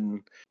out,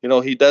 and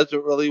he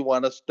doesn't really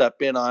want to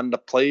step in on the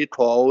play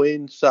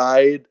calling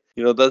side.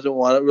 Doesn't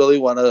really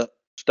want to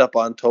step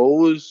on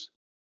toes.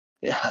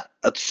 Yeah,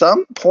 at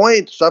some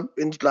point,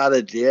 something's got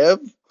to give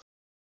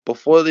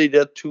before they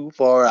get too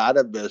far out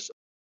of this.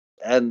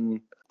 And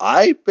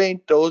I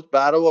think those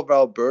Battle of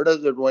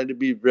Albertas are going to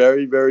be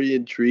very, very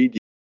intriguing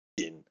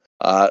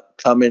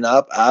coming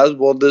up, as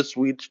will this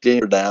week's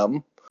game for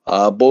them.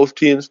 Both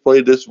teams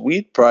played this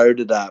week prior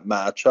to that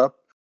matchup.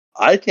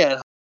 I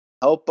can't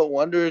help but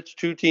wonder it's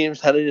 2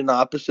 teams heading in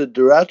opposite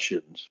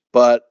directions.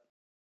 But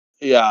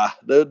yeah,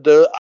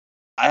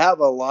 I have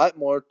a lot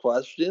more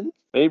questions,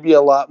 maybe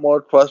a lot more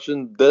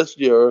questions this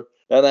year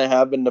than I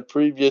have in the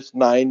previous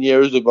 9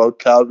 years about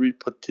Calgary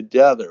put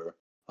together.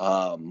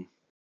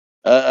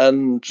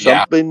 And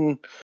something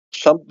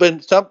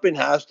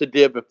has to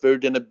give if they're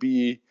going to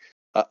be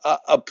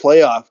a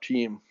playoff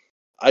team.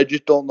 I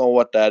just don't know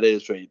what that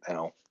is right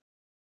now.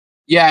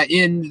 Yeah,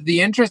 in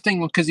the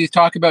interesting, because you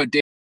talk about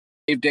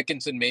Dave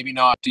Dickenson maybe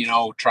not,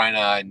 trying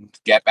to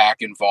get back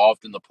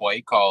involved in the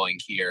play calling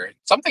here.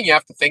 Something you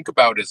have to think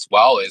about as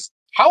well is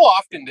how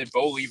often did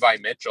Bo Levi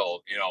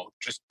Mitchell,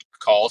 just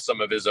call some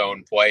of his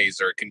own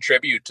plays or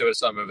contribute to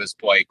some of his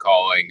play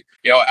calling?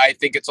 I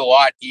think it's a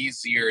lot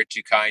easier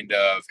to kind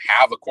of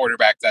have a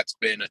quarterback that's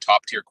been a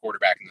top tier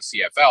quarterback in the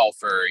CFL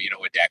for,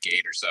 a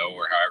decade or so,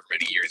 or however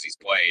many years he's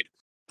played,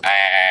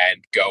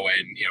 and go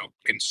and,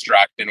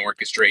 construct and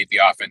orchestrate the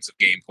offensive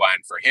game plan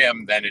for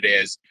him than it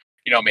is,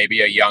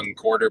 maybe a young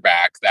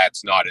quarterback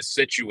that's not as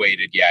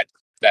situated yet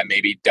that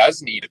maybe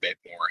does need a bit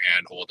more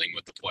hand holding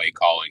with the play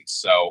calling.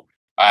 So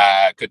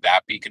could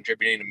that be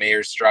contributing to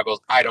Mayer's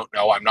struggles? I don't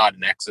know. I'm not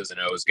an X's and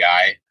O's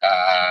guy.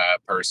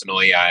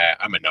 Personally,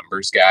 I'm a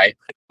numbers guy.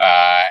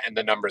 And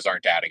the numbers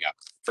aren't adding up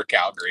for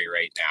Calgary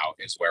right now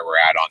is where we're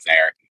at on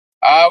there.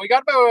 We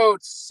got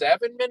about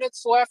 7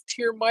 minutes left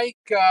here, Mike.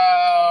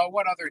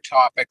 What other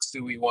topics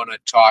do we want to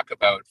talk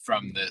about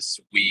from this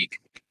week?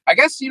 I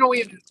guess, I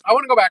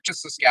want to go back to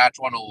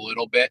Saskatchewan a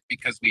little bit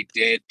because we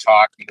did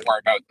talk more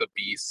about the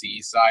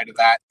BC side of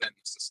that than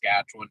the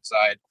Saskatchewan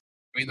side.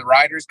 I mean, the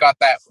Riders got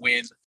that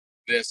win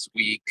this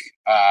week,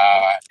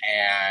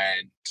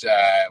 and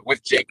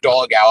with Jake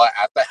Dolegala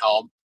at the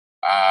helm,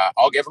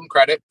 I'll give him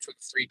credit for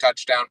the 3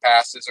 touchdown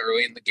passes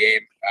early in the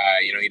game.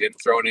 He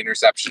didn't throw an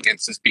interception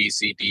against his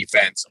BC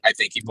defense. I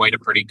think he played a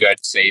pretty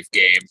good, safe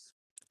game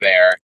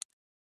there.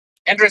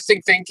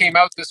 Interesting thing came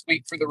out this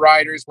week for the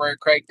Riders where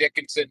Craig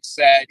Dickinson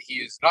said he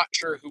is not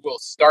sure who will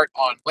start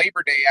on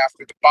Labor Day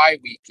after the bye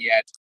week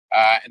yet,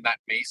 and that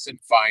Mason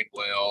Fine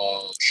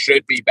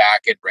should be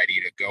back and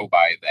ready to go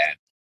by then.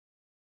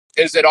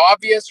 Is it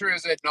obvious or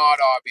is it not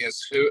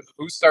obvious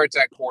who starts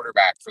at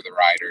quarterback for the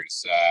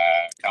Riders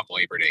come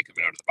Labor Day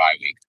coming out of the bye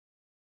week?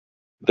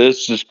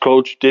 This is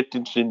Coach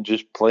Dickinson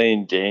just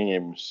playing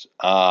games.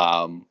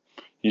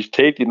 He's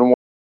taking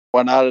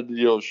one out of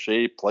the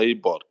O'Shea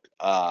playbook,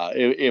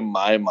 in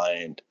my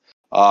mind.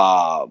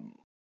 To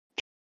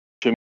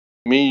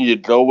me, you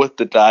go with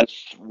the guys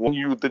when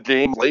you the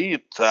game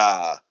late.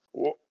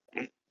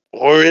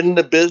 We're in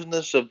the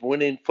business of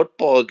winning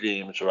football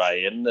games,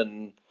 Ryan,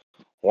 and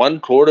one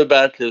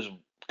quarterback has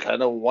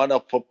kind of won a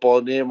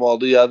football game while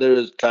the other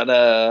has kind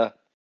of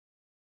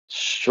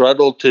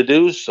struggled to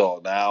do so.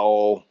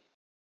 Now,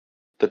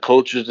 the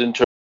coach's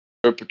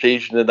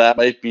interpretation of that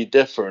might be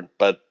different,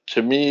 but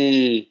to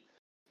me,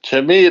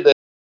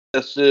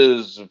 this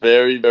is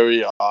very,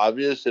 very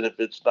obvious. And if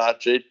it's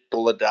not Jake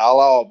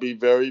Doladala, I'll be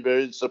very,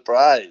 very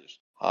surprised.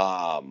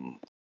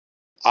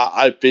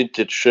 I think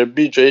it should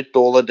be Jake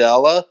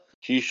Doladala.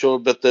 He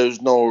showed that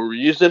there's no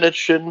reason it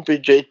shouldn't be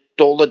Jake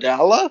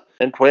Doladala.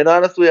 And quite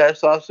honestly, I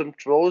saw some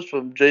throws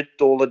from Jake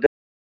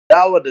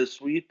Doladala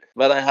this week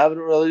that I haven't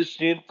really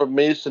seen from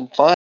Mason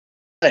Fine.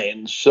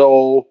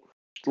 So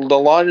the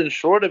long and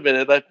short of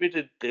it, I think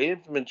it's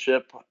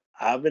gamesmanship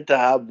having to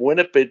have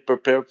Winnipeg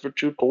prepared for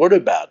 2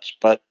 quarterbacks.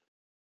 But,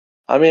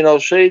 I mean,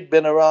 O'Shea's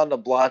been around the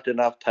block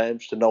enough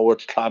times to know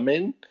what's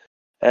coming.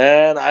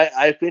 And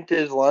I think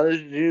as long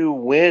as you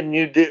win,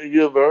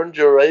 you've earned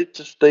your right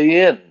to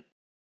stay in.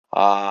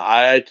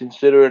 I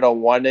consider it a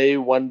 1A,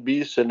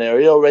 1B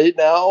scenario right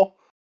now,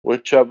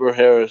 with Trevor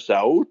Harris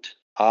out.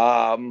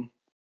 And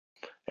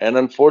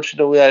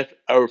unfortunately,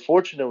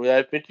 fortunately,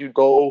 I think you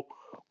go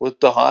with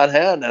the hot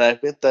hand, and I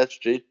think that's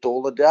Jake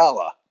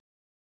Doladala.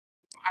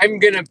 I'm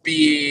going to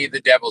be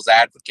the devil's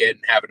advocate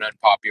and have an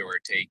unpopular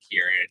take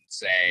here and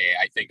say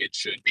I think it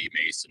should be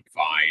Mason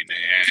Fine.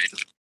 And,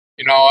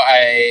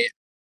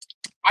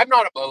 I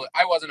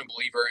wasn't a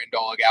believer in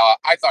Dolegala.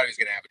 I thought he was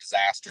going to have a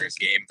disastrous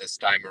game this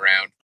time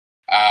around.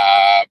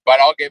 But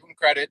I'll give him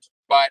credit.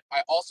 But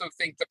I also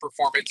think the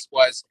performance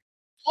was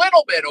a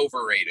little bit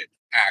overrated,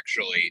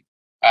 actually.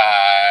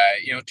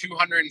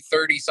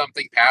 230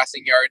 something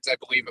passing yards, I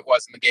believe it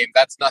was in the game.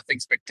 That's nothing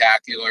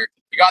spectacular.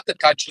 You got the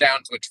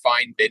touchdowns, which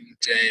Fine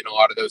didn't in a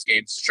lot of those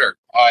games. Sure,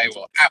 I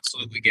will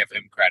absolutely give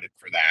him credit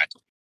for that.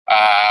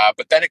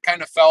 But then it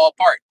kind of fell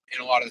apart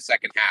in a lot of the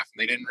second half,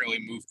 and they didn't really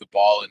move the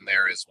ball in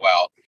there as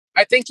well.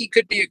 I think he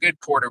could be a good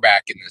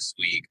quarterback in this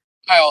league.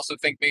 I also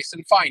think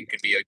Mason Fine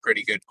could be a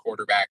pretty good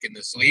quarterback in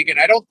this league, and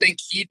I don't think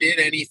he did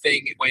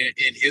anything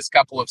in his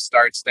couple of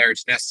starts there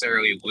to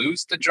necessarily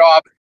lose the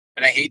job.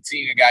 And I hate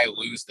seeing a guy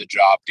lose the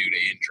job due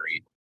to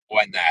injury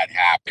when that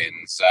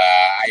happens.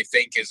 I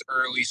think his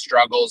early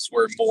struggles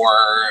were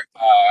more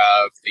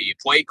of the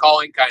play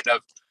calling, kind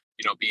of,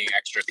 being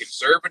extra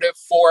conservative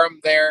for him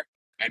there.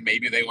 And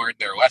maybe they learned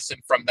their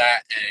lesson from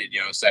that and,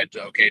 said,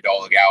 okay,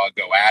 Dolegala,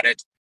 go at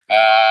it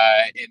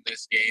in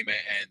this game.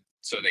 And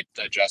so they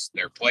adjust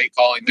their play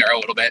calling there a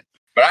little bit.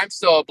 But I'm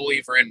still a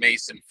believer in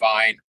Mason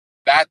Fine.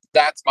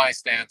 That's my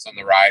stance on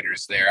the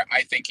Riders there.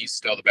 I think he's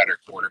still the better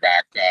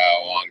quarterback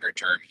longer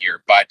term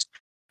here. But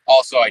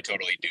also, I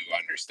totally do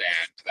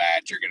understand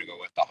that you're going to go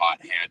with the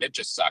hot hand. It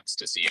just sucks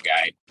to see a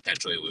guy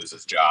potentially lose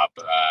his job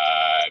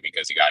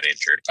because he got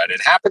injured. But it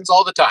happens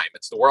all the time.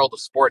 It's the world of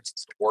sports.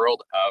 It's the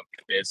world of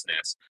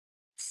business.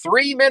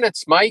 3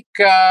 minutes, Mike.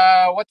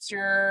 What's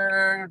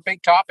your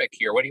big topic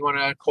here? What do you want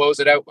to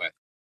close it out with?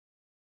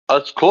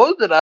 Let's close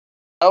it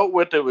out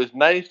with it was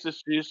nice to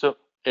see some.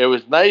 It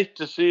was nice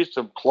to see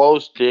some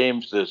close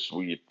games this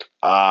week.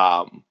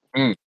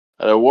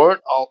 There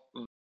weren't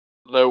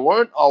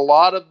a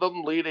lot of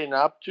them leading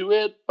up to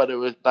it, but it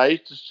was nice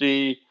to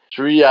see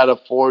 3 out of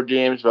 4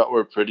 games that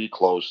were pretty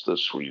close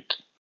this week.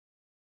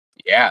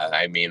 Yeah,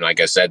 I mean, like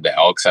I said, the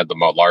Elks had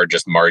the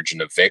largest margin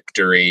of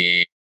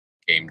victory.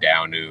 Came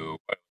down to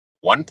a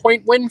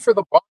 1-point win for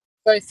the Bucs,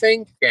 I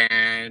think,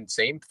 and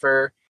same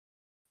for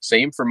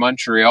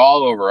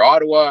Montreal over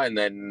Ottawa, and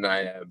then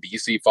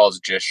BC falls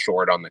just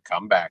short on the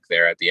comeback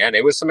there at the end.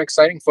 It was some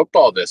exciting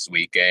football this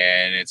week,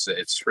 and it's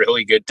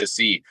really good to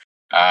see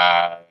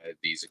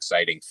these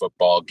exciting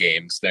football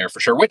games there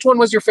for sure. Which one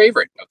was your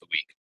favorite of the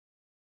week?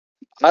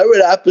 I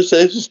would have to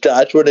say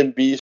Saskatchewan and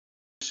BC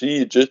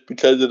just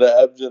because of the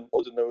ebbs and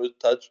flows, and there was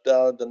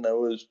touchdowns, and there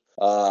was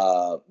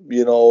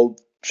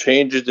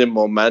changes in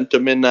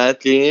momentum in that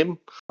game.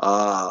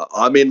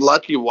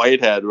 Lucky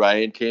Whitehead,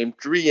 Ryan, came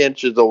 3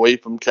 inches away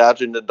from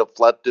catching the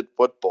deflected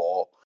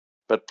football,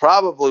 but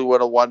probably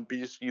would have won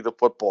BC the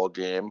football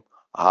game.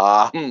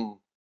 But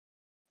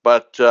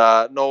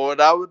no,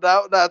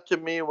 that to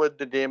me was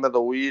the game of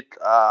the week.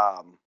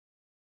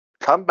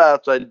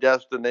 Comebacks, I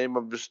guess, the name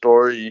of the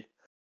story.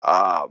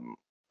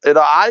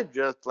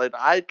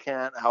 I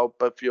can't help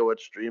but feel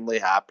extremely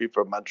happy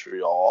for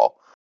Montreal.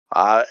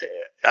 I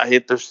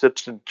hate they're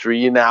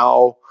 6-3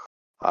 now.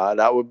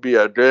 That would be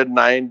a good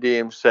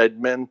 9-game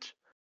segment.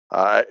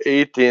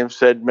 8-game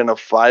segment of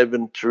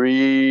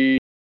 5-3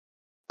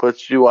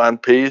 puts you on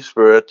pace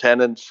for a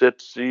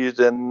 10-6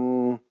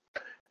 season.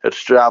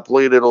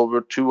 Extrapolated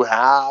over 2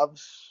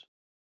 halves.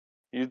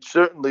 You'd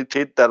certainly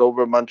take that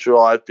over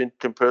Montreal, I think,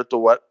 compared to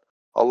what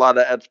a lot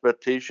of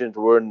expectations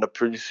were in the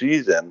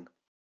preseason.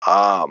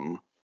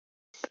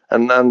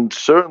 And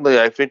certainly,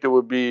 I think it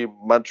would be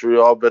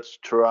Montreal that's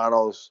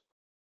Toronto's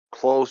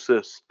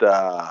closest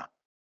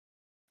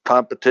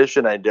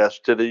competition, I guess,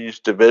 to the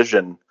East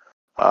Division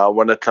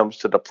when it comes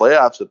to the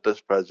playoffs at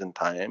this present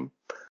time.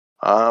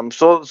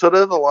 So there's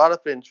a lot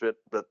of things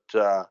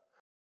that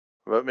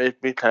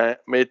make me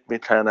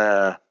kind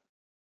of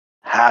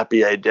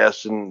happy, I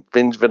guess, and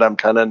things that I'm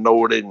kind of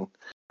noting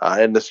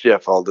in the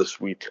CFL this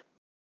week.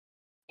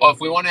 Well, if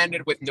we want to end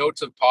it with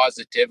notes of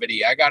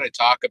positivity, I got to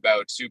talk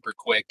about super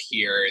quick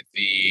here.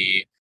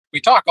 We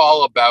talk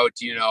all about,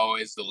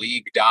 is the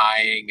league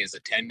dying? Is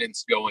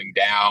attendance going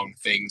down?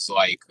 Things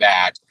like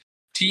that.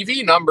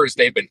 TV numbers,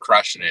 they've been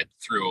crushing it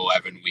through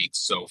 11 weeks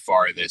so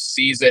far this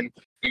season.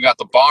 We got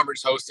the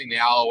Bombers hosting the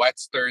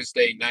Alouettes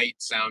Thursday night.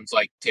 Sounds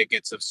like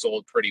tickets have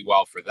sold pretty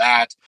well for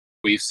that.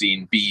 We've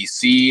seen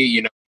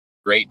BC,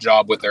 great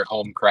job with their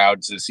home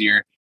crowds this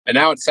year. And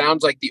now it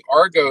sounds like the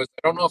Argos,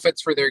 I don't know if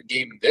it's for their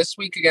game this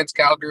week against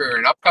Calgary or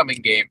an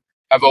upcoming game,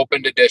 have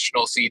opened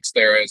additional seats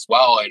there as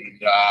well.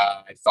 And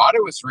I thought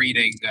it was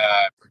reading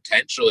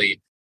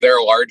potentially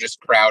their largest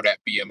crowd at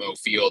BMO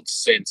Field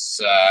since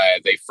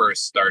they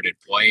first started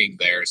playing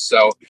there.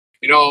 So,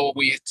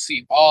 we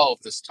see all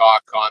of this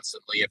talk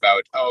constantly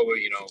about,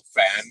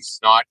 fans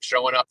not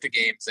showing up to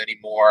games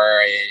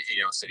anymore,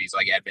 cities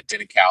like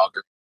Edmonton and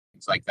Calgary,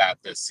 things like that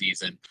this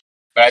season.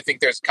 But I think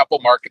there's a couple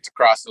markets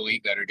across the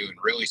league that are doing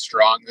really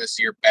strong this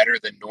year, better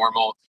than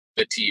normal.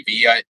 The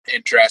TV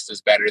interest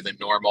is better than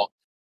normal.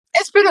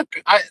 It's been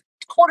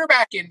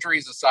quarterback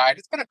injuries aside,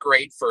 it's been a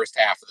great first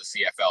half of the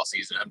CFL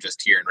season. I'm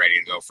just here and ready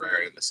to go for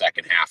the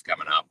second half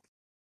coming up.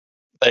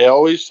 They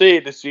always say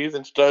the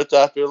season starts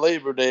after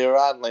Labor Day or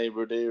on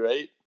Labor Day,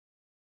 right?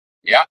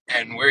 Yeah,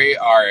 and we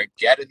are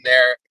getting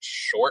there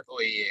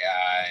shortly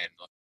and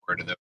looking forward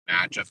to the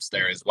matchups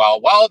there as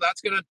well. Well,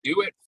 that's going to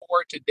do it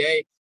for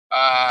today.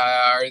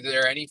 Are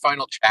there any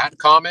final chat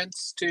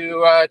comments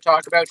to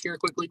talk about here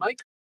quickly,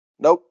 Mike?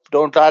 Nope,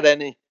 don't got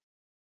any.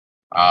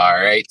 All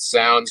right,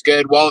 sounds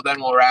good. Well,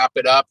 then we'll wrap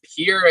it up.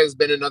 Here has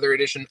been another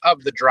edition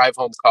of the Drive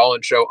Home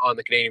Call-In Show on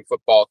the Canadian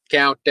Football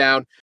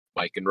Countdown.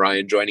 Mike and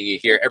Ryan joining you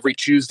here every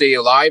Tuesday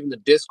live in the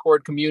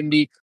Discord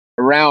community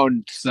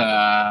around,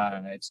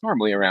 it's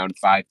normally around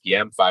 5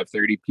 p.m.,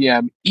 5:30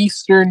 p.m.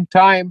 Eastern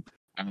Time.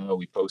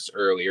 We post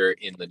earlier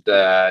in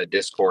the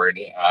Discord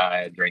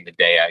during the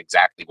day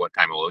exactly what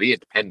time it will be.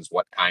 It depends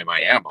what time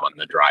I am on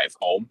the drive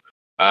home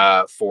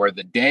for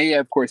the day.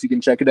 Of course, you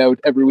can check it out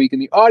every week in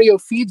the audio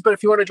feeds. But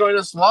if you want to join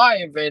us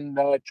live and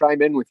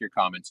chime in with your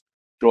comments,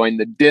 join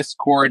the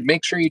Discord.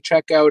 Make sure you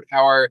check out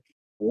our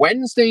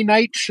Wednesday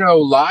night show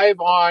live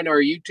on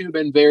our YouTube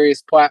and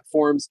various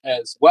platforms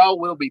as well.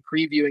 We'll be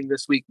previewing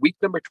this week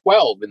number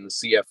 12 in the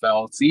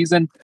CFL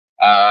season,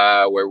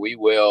 where we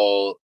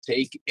will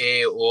take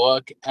a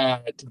look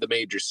at the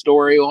major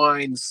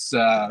storylines,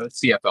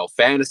 CFL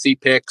fantasy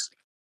picks,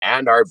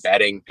 and our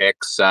betting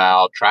picks.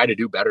 I'll try to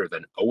do better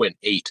than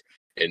 0-8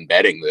 in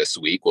betting this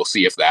week. We'll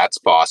see if that's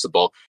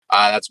possible.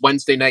 That's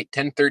Wednesday night,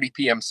 10:30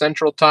 p.m.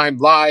 Central Time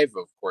live.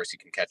 Of course, you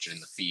can catch it in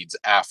the feeds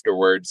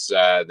afterwards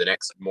the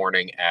next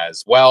morning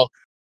as well.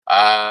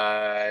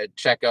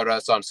 Check out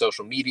us on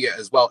social media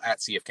as well at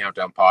CF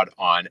Countdown Pod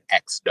on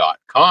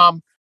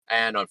x.com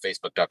and on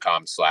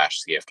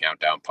facebook.com/CF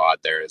Countdown Pod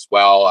there as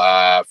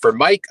well. For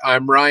Mike,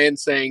 I'm Ryan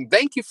saying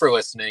thank you for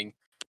listening.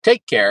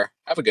 Take care.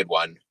 Have a good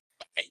one.